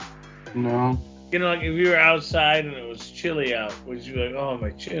 No. Like if you were outside and it was chilly out, would you be like, oh, my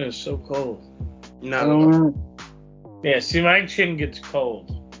chin is so cold? No. Yeah, see, my chin gets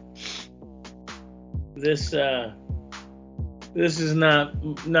cold. This is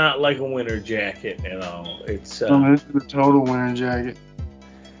not like a winter jacket at all. It's this is a total winter jacket.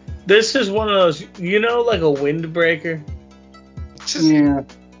 This is one of those, like a windbreaker. Yeah.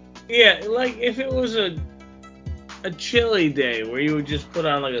 Yeah, like if it was a chilly day where you would just put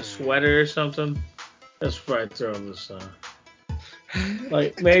on like a sweater or something. That's where I'd throw this on.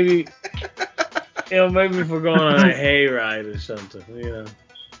 Like maybe if we're going on a hayride or something,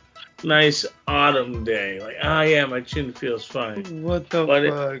 nice autumn day. Like, yeah, my chin feels fine. What the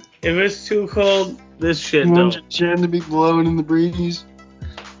fuck? If it's too cold, this shit You don't. want your chin to be blowing in the breeze?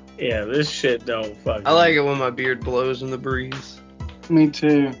 Yeah, this shit don't fucking. I like it when my beard blows in the breeze. Me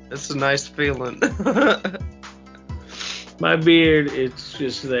too. It's a nice feeling. My beard, it's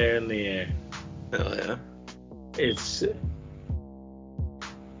just there in the air. Hell yeah. It's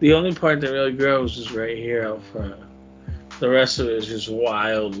The only part that really grows is right here out front. The rest of it is just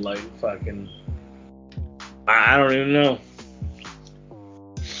wild, like fucking. I don't even know.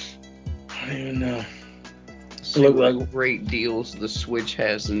 I don't even know. See what great deals the Switch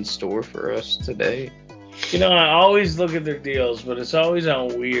has in store for us today. You know, I always look at their deals, but it's always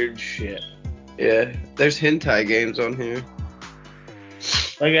on weird shit. Yeah, there's hentai games on here.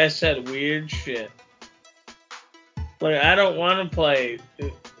 Like I said, weird shit. Like, I don't want to play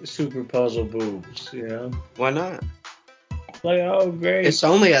Super Puzzle Boobs, you know? Why not? Like, oh, great. It's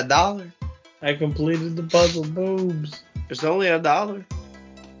only $1. I completed the puzzle boobs. It's only $1.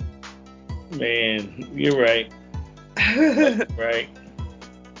 Man, you're right. Right.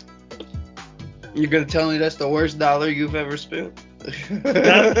 You're gonna tell me that's the worst dollar you've ever spent?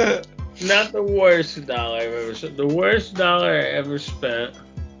 Not the worst dollar I've ever spent. The worst dollar I ever spent.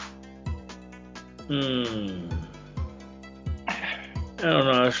 I don't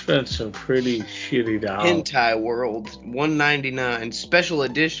know. I spent some pretty shitty dollars. Hentai World, $1.99 special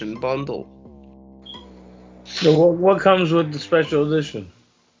edition bundle. So what comes with the special edition?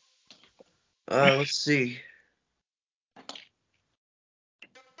 Let's see.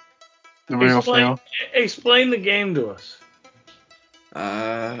 The real feel. Explain the game to us.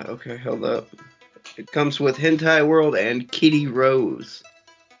 Okay, hold up. It comes with Hentai World and Kitty Rose.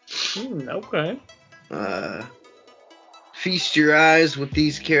 Okay. Feast your eyes with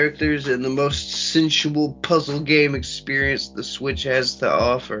these characters and the most sensual puzzle game experience the Switch has to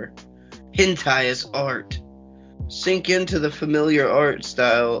offer. Hentai is art. Sink into the familiar art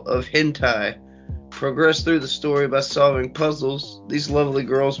style of hentai. Progress through the story by solving puzzles. These lovely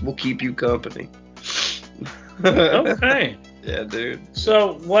girls will keep you company. Okay. Yeah, dude.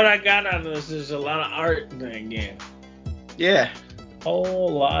 So what I got out of this is a lot of art in that game. Yeah.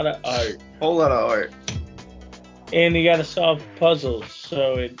 Whole lot of art. Whole lot of art. And you gotta solve puzzles,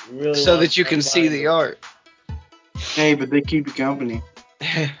 so it really so that you can see the art. Hey, but they keep you company.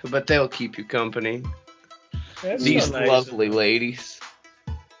 But they'll keep you company. That's These so nice lovely ladies.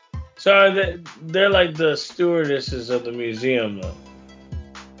 So they're like the stewardesses of the museum, though.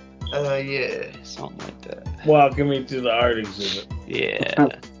 Yeah, something like that. Walking me through the art exhibit. Yeah.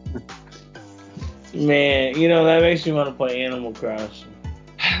 Man, you know, that makes me want to play Animal Crossing.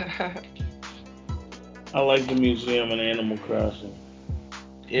 I like the museum in Animal Crossing.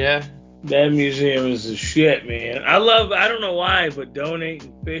 Yeah. That museum is the shit, man. I don't know why, but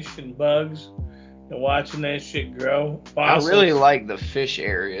donating fish and bugs and watching that shit grow. Fossils. I really like the fish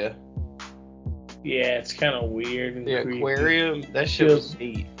area. Yeah, it's kind of weird and the creepy. Aquarium, that shit was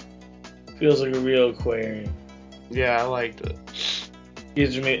neat. Feels like a real aquarium. Yeah, I liked it.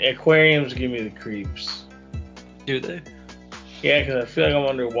 Aquariums give me the creeps. Do they? Yeah, because I feel like I'm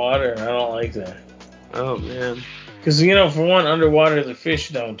underwater, and I don't like that. Oh, man. Because, you know, for one, underwater, the fish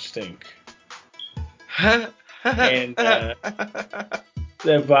don't stink. And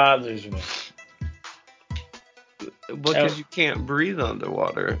that bothers me. Because you can't breathe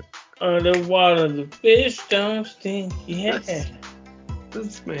underwater. Underwater, the fish don't stink. Yeah.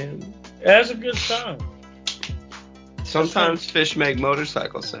 This man. That's a good song. Sometimes fish make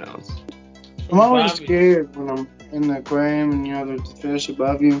motorcycle sounds. I'm always scared when I'm in the aquarium and, you know, there's a fish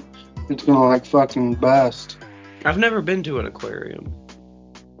above you. It's gonna, like, fucking bust. I've never been to an aquarium.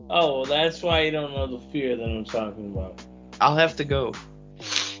 Oh, well, that's why you don't know the fear that I'm talking about. I'll have to go.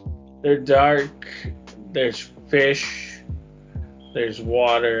 They're dark. There's fish. There's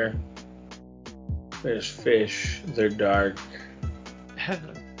water. There's fish. They're dark.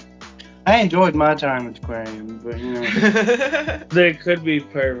 I enjoyed my time at the aquarium, but, you know. There could be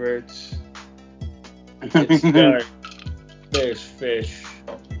perverts. It's dark. There's fish.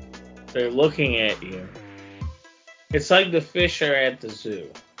 They're looking at you. It's like the fish are at the zoo.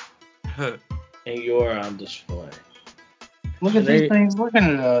 And you're on display. Look at these things looking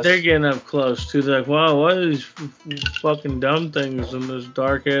at us. They're getting up close too. They're like, wow, what are these fucking dumb things in this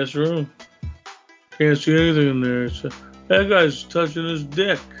dark ass room? Can't see anything in there. So, that guy's touching his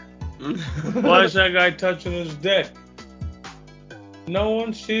dick. Why is that guy touching his dick? No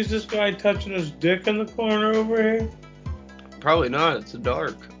one sees this guy touching his dick in the corner over here? Probably not. It's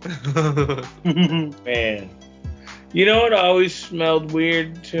dark. Man. You know what always smelled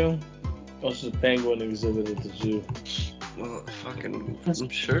weird too? Was the penguin exhibit at the zoo. Well, fucking, I'm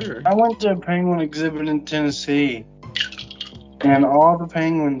sure. I went to a penguin exhibit in Tennessee, and all the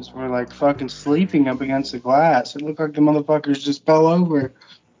penguins were like fucking sleeping up against the glass. It looked like the motherfuckers just fell over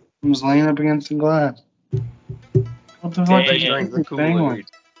and was laying up against the glass. What the fuck? They drank the Kool-Aid.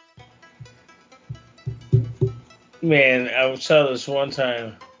 Man, I saw this one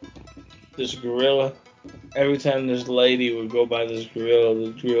time. This gorilla every time this lady would go by this grill,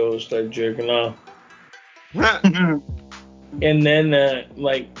 the grill would start jerking off. And then,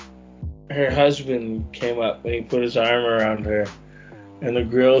 like, her husband came up and he put his arm around her. And the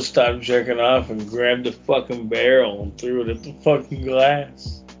grill stopped jerking off and grabbed the fucking barrel and threw it at the fucking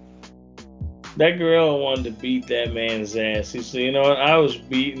glass. That girl wanted to beat that man's ass. He said, you know what? I was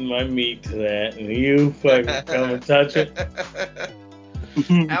beating my meat to that, and you fucking come and touch it?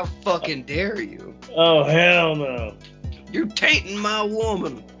 How fucking dare you? Oh, hell no. You're tainting my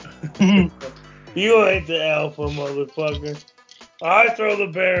woman. You ain't the alpha, motherfucker. I throw the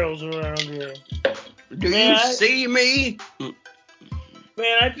barrels around here. Do you see me?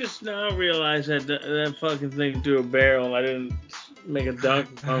 Man, I just now realized that fucking thing threw a barrel and I didn't make a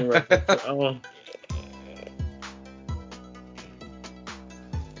Donkey Kong reference. Oh.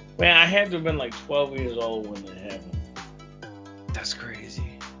 Man, I had to have been like 12 years old when that happened. That's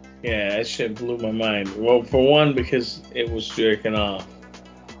crazy. Yeah, that shit blew my mind. Well, for one, because it was jerking off.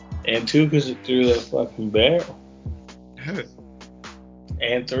 And two, because it threw that fucking barrel.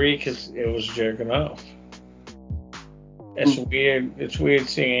 And three, because it was jerking off. That's weird. It's weird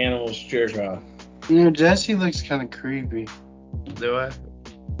seeing animals jerk off. You know, Jesse looks kind of creepy. Do I?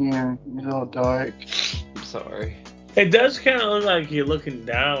 Yeah, he's all dark. I'm sorry. It does kind of look like you're looking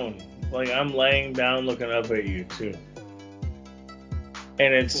down. Like I'm laying down looking up at you, too.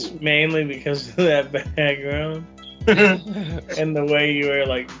 And it's mainly because of that background. And the way you are,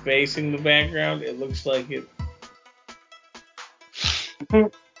 like, facing the background, it looks like it...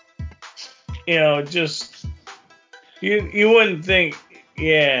 You know, just... You wouldn't think...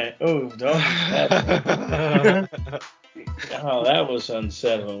 Yeah. Oh, don't... Oh, that was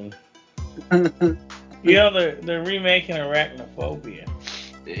unsettling. You know, they're remaking Arachnophobia.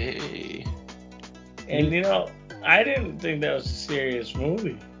 Hey. And, you know, I didn't think that was a serious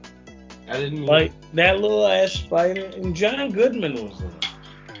movie. I didn't like that little ass spider, and John Goodman was in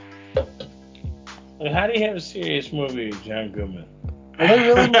it. Like, how do you have a serious movie with John Goodman? Are they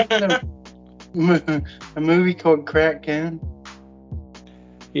really making a movie called Crack Can?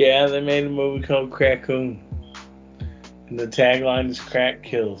 Yeah, they made a movie called Crackoon, and the tagline is "Crack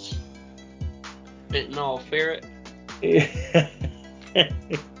Kills." Fentanyl ferret.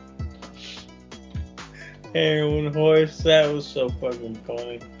 Heroin horse. That was so fucking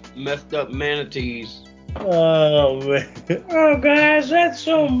funny. Messed up manatees. Oh man. Oh guys, that's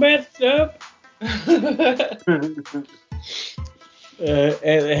so messed up. And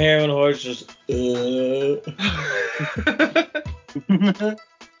the heroin horse just.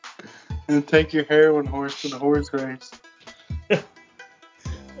 And take your heroin horse to the horse race.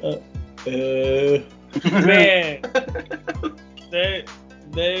 Man,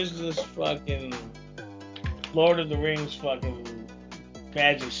 there's this fucking Lord of the Rings fucking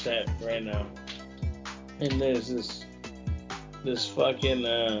magic set right now, and there's this fucking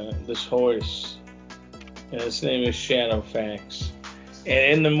this horse, and its name is Shadowfax,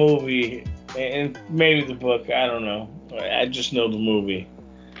 and in the movie, and maybe the book, I don't know, I just know the movie.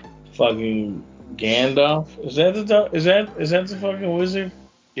 Fucking Gandalf, is that the fucking wizard?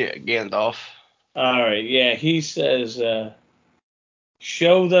 Yeah, Gandalf. All right, yeah, he says,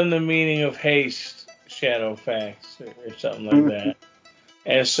 show them the meaning of haste, Shadowfax, or something like that.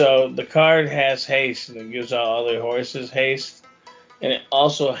 And so the card has haste, and it gives all other horses haste, and it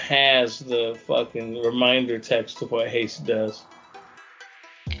also has the fucking reminder text of what haste does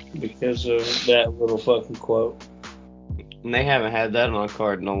because of that little fucking quote. And they haven't had that on a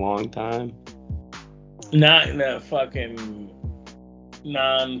card in a long time. Not in a fucking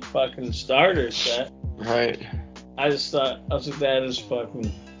non-fucking starter set. Right. I was like, that is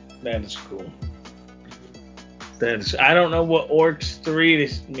cool. I don't know what Orcs 3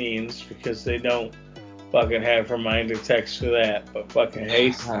 means because they don't fucking have reminder text for that, but fucking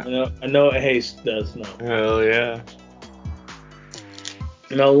haste, I know what haste does now. Hell yeah.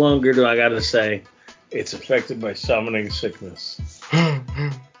 No longer do I gotta say it's affected by summoning sickness.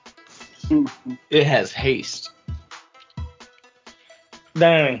 It has haste.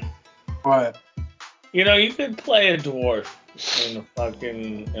 Dang. What? You know, you could play a dwarf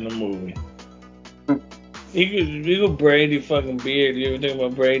in a movie. You could braid your fucking beard. You ever think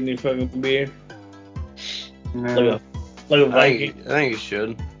about braiding your fucking beard? No. Like a Viking. I think you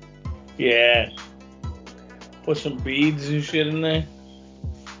should. Yeah. Put some beads and shit in there.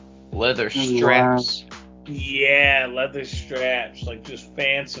 Leather straps. Wow. Yeah, leather straps. Like, just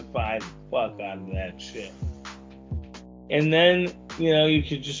fancify the fuck out of that shit. And then, you know, you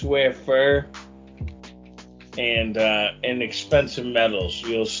could just wear fur and expensive metals.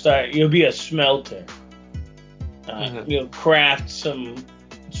 You'll be a smelter. You'll craft some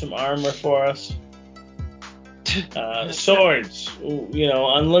armor for us. Swords.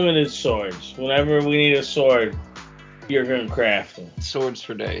 Unlimited swords. Whenever we need a sword, you're gonna craft them. Swords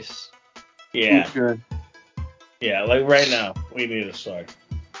for days. Yeah. Good. Yeah, like right now, we need a sword.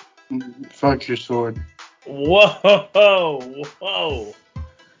 Fuck your sword. Whoa.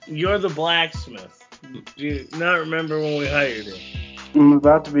 You're the blacksmith. Do you not remember when we hired you? I'm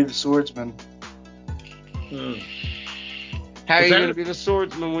about to be the swordsman. How are you going to be the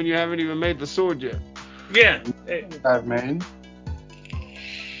swordsman when you haven't even made the sword yet? Yeah. I've made.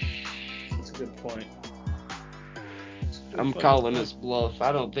 That's a good point. I'm calling his bluff.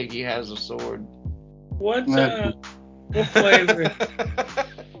 I don't think he has a sword. What flavor?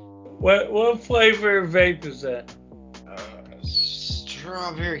 What flavor vape is that?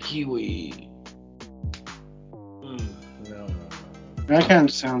 Strawberry kiwi. No. That kind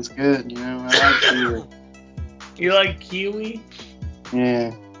of sounds good, I like kiwi. You like kiwi?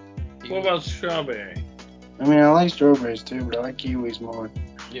 Yeah. What about strawberry? I mean, I like strawberries too, but I like kiwis more.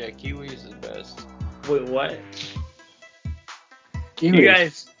 Yeah, kiwi is the best. Wait, what?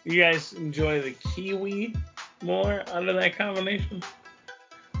 Kiwis. You guys enjoy the kiwi more out of that combination?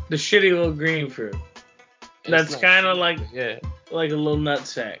 The shitty little green fruit. That's kind of like a little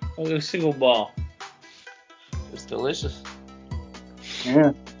nutsack, like a single ball. It's delicious.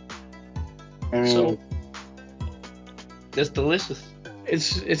 Yeah. I mean, it's delicious.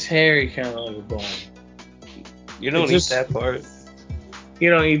 It's hairy, kind of like a ball. You don't eat that part.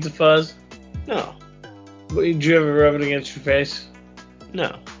 You don't eat the fuzz? No. But did you ever rub it against your face?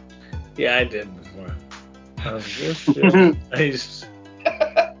 No. Yeah, I did before. I was like, this shit.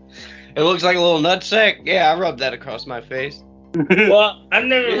 It looks like a little nutsack. Yeah, I rubbed that across my face. Well, I've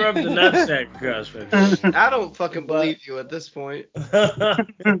never rubbed the nutsack across my face. I don't fucking believe you at this point.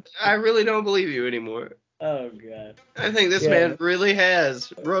 I really don't believe you anymore. Oh, God. I think this man really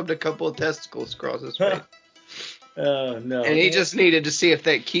has rubbed a couple of testicles across his face. Oh, no. And he just needed to see if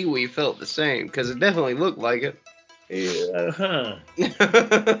that kiwi felt the same, because it definitely looked like it.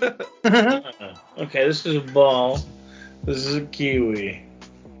 Okay, this is a ball. This is a kiwi.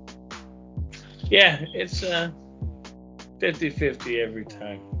 Yeah, it's 50-50 every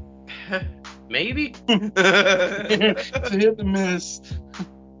time. Maybe? It's a hit and miss.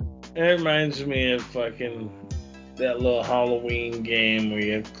 It reminds me of fucking that little Halloween game where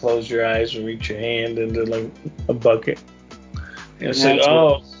you have to close your eyes and reach your hand into like a bucket. And it's like,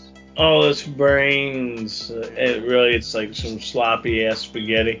 oh, it's brains. It's like some sloppy ass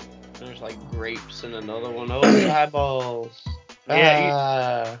spaghetti. There's like grapes and another one. Oh, eyeballs.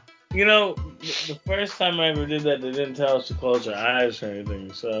 Yeah. The first time I ever did that, they didn't tell us to close our eyes or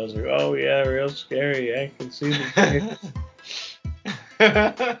anything. So I was like, oh, yeah, real scary. I can see the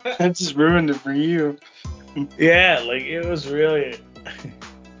That just ruined it for you. Yeah, like it was really.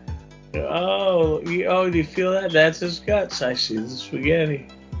 Do you feel that? That's his guts. I see the spaghetti.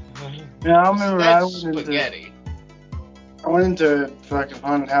 Yeah, I remember That's spaghetti. I went into a fucking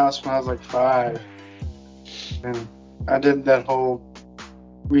haunted house when I was like 5. And I did that whole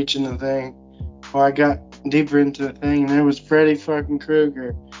reaching the thing. Well, I got deeper into the thing, and there was Freddy fucking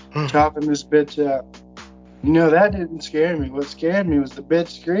Krueger chopping this bitch up. That didn't scare me. What scared me was the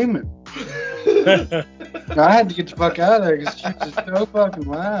bitch screaming. I had to get the fuck out of there because she was just so fucking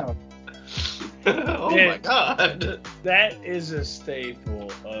loud. My God. That is a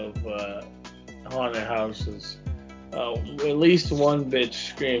staple of haunted houses. At least one bitch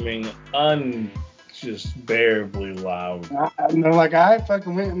screaming just bearably loud. I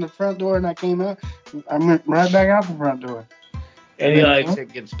fucking went in the front door and I came out. I went right back out the front door. And you're like,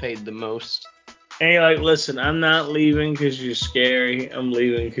 it gets paid the most. And you're like, listen, I'm not leaving because you're scary. I'm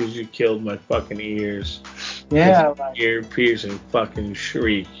leaving because you killed my fucking ears. Yeah. Ear piercing fucking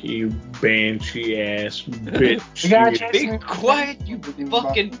shriek, you banshee ass bitch. Be quiet, you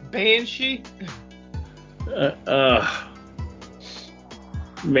fucking banshee.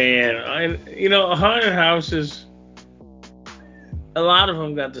 Man, haunted houses, a lot of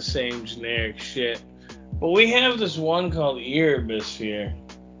them got the same generic shit. But we have this one called Erebus here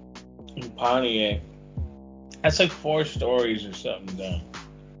in Pontiac. That's like 4 stories or something down.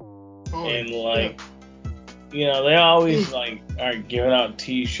 They always are giving out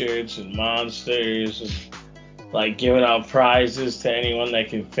T-shirts and monsters and giving out prizes to anyone that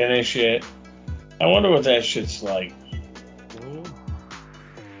can finish it. I wonder what that shit's like.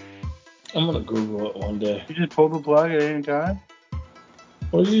 I'm gonna Google it one day. You just pull the plug at any time?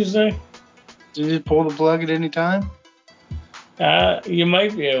 What did you say? Did you just pull the plug at any time? You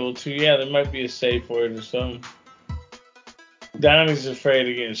might be able to. Yeah, there might be a safe word or something. Donnie's afraid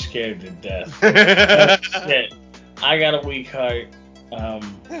of getting scared to death. Shit. I got a weak heart.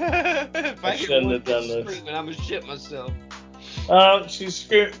 If I shouldn't hear have done this. screaming, I'm gonna shit myself. Oh, she's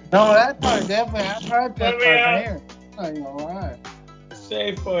screaming. No, that part definitely. I heard that Let me part, out. man. I ain't gonna lie.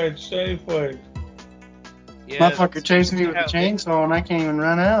 Safe word, safe word. Yeah, Motherfucker chasing me with a chainsaw and I can't even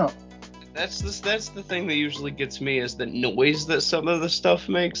run out. That's the thing that usually gets me is the noise that some of the stuff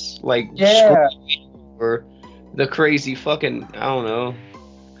makes, like Yeah. screaming or the crazy fucking, I don't know,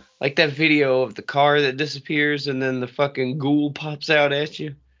 like that video of the car that disappears and then the fucking ghoul pops out at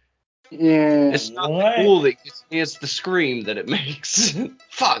you. Yeah. It's not What? the ghoul that gets me, it's the scream that it makes.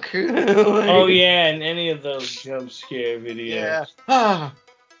 Fuck. Oh yeah, in any of those jump scare videos. Yeah. Ah.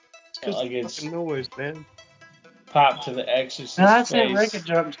 It's because Like the it's fucking noise, man. Pop to the Exorcist And I sent face. Rick a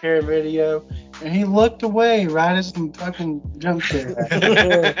jump scare video, and he looked away right as some fucking jump scare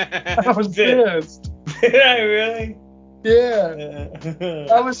happened. I was pissed. Did I really? Yeah.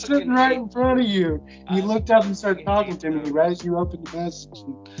 I was fucking sitting right hate in front of you. And you I looked up and started fucking talking hate to me those. right as you opened the message.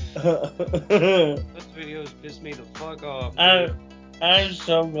 Those videos piss me the fuck off, dude. I'm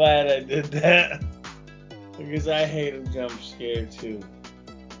so glad I did that. Because I hate a jump scare too.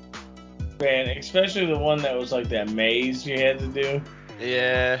 Man, especially the one that was like that maze you had to do.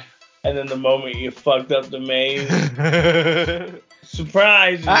 Yeah. And then the moment you fucked up the maze,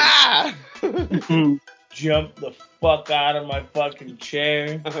 surprise! Ah! Jump the fuck out of my fucking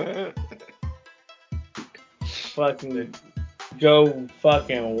chair. Fucking go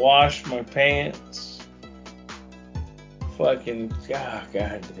fucking wash my pants. Fucking god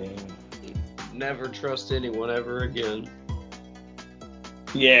damn. Never trust anyone ever again.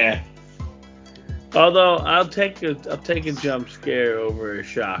 Yeah. Although I'll take a jump scare over a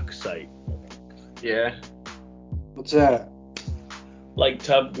shock site. Yeah. What's that? Like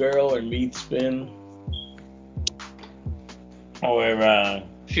Tub Girl or Meat Spin. Or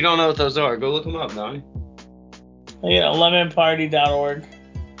if you don't know what those are, go look them up, Donnie. lemonparty.org.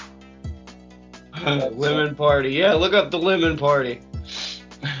 Lemon Party. Yeah, look up the Lemon Party.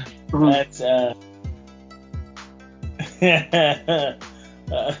 That's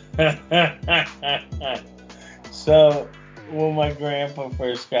so when my grandpa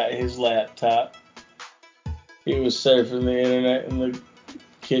first got his laptop, he was surfing the internet in the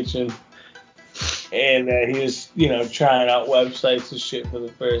kitchen, and he was trying out websites and shit for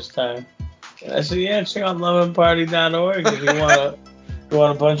the first time. And I said, yeah, check out lemonparty.org if you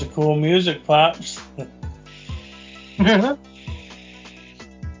want a bunch of cool music pops.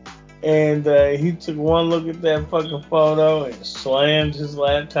 And he took one look at that fucking photo and slammed his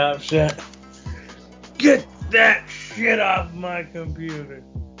laptop shut. Get that shit off my computer.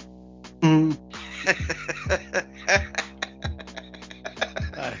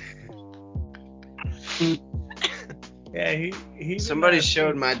 Yeah, he Somebody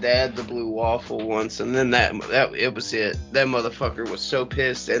showed my dad the blue waffle once, and then that it was it. That motherfucker was so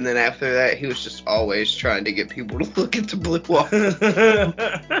pissed, and then after that, he was just always trying to get people to look at the blue waffle.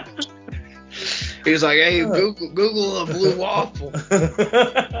 He was like, "Hey, Google a blue waffle."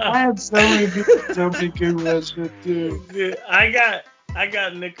 I had so many people tell me Google that shit too. Dude, I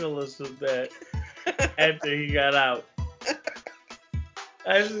got Nicholas with that after he got out.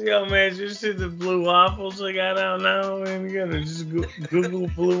 I said, yo, man, you see the blue waffles I got out now? And you gotta just Google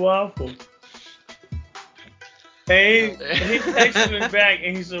blue waffles. And he texted me back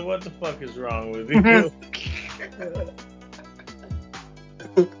and he said, what the fuck is wrong with you?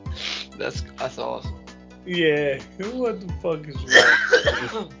 That's awesome. Yeah, what the fuck is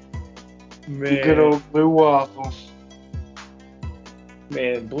wrong? Man. Good old blue waffle.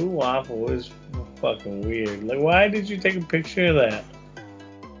 Man, blue waffle is fucking weird. Like, why did you take a picture of that?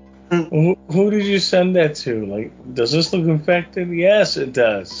 Who did you send that to? Like, does this look infected? Yes, it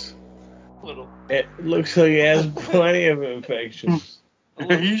does. Little. It looks like it has plenty of infections.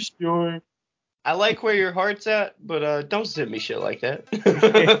 Are you sure? I like where your heart's at, but don't send me shit like that.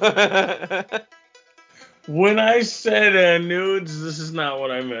 When I said nudes, this is not what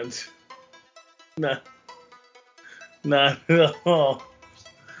I meant. No, not at all.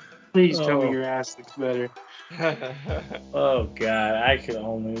 Please tell me your ass looks better. Oh God, I can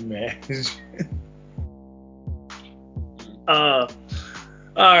only imagine. All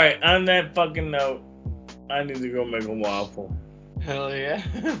right. On that fucking note, I need to go make a waffle. Hell yeah.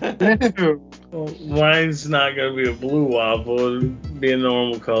 Well, mine's not gonna be a blue waffle. It'll be a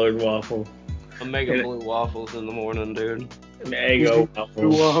normal colored waffle. I'm making blue waffles in the morning, dude. An Eggo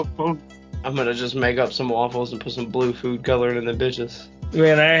waffle. I'm gonna just make up some waffles and put some blue food coloring in the bitches.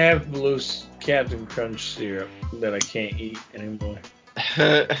 Man, I have blue Captain Crunch syrup that I can't eat anymore.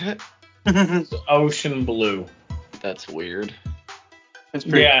 It's ocean blue. That's weird. That's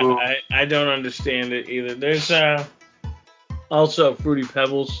pretty cool. I don't understand it either. Also, Fruity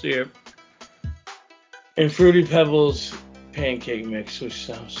Pebbles syrup. And Fruity Pebbles pancake mix, which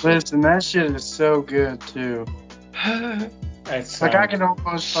sounds sick. Listen, that shit is so good, too. Like, I can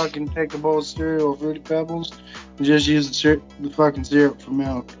almost fucking take a bowl of cereal, Fruity Pebbles, and just use the fucking syrup for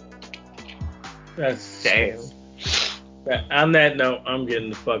milk. That's Damn. On that note, I'm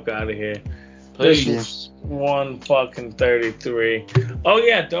getting the fuck out of here. Please. This is 1:33. Oh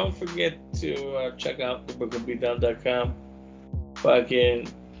yeah, don't forget to check out the Brookyln.com. Fucking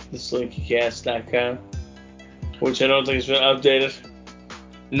theslinkycast.com, which I don't think has been updated.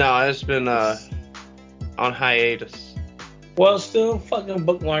 No, it's been on hiatus. Well, still fucking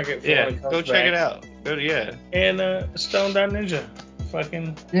bookmark it. Yeah, go check it out. Go to And Stone.Ninja,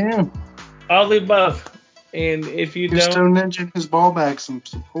 fucking Yeah. all the above. And if you Give don't, Stone Ninja his ball bag some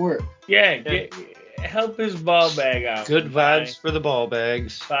support. help his ball bag out. Good vibes for the ball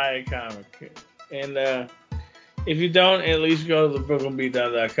bags. Buy a comic. And if you don't, at least go to the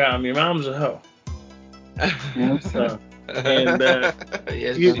BrookylnBeatdown.com. Your mom's a hoe. Yeah. So, and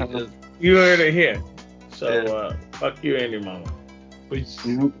yes, you heard it here. So fuck you and your mama. Peace.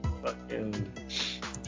 Yep. Fucking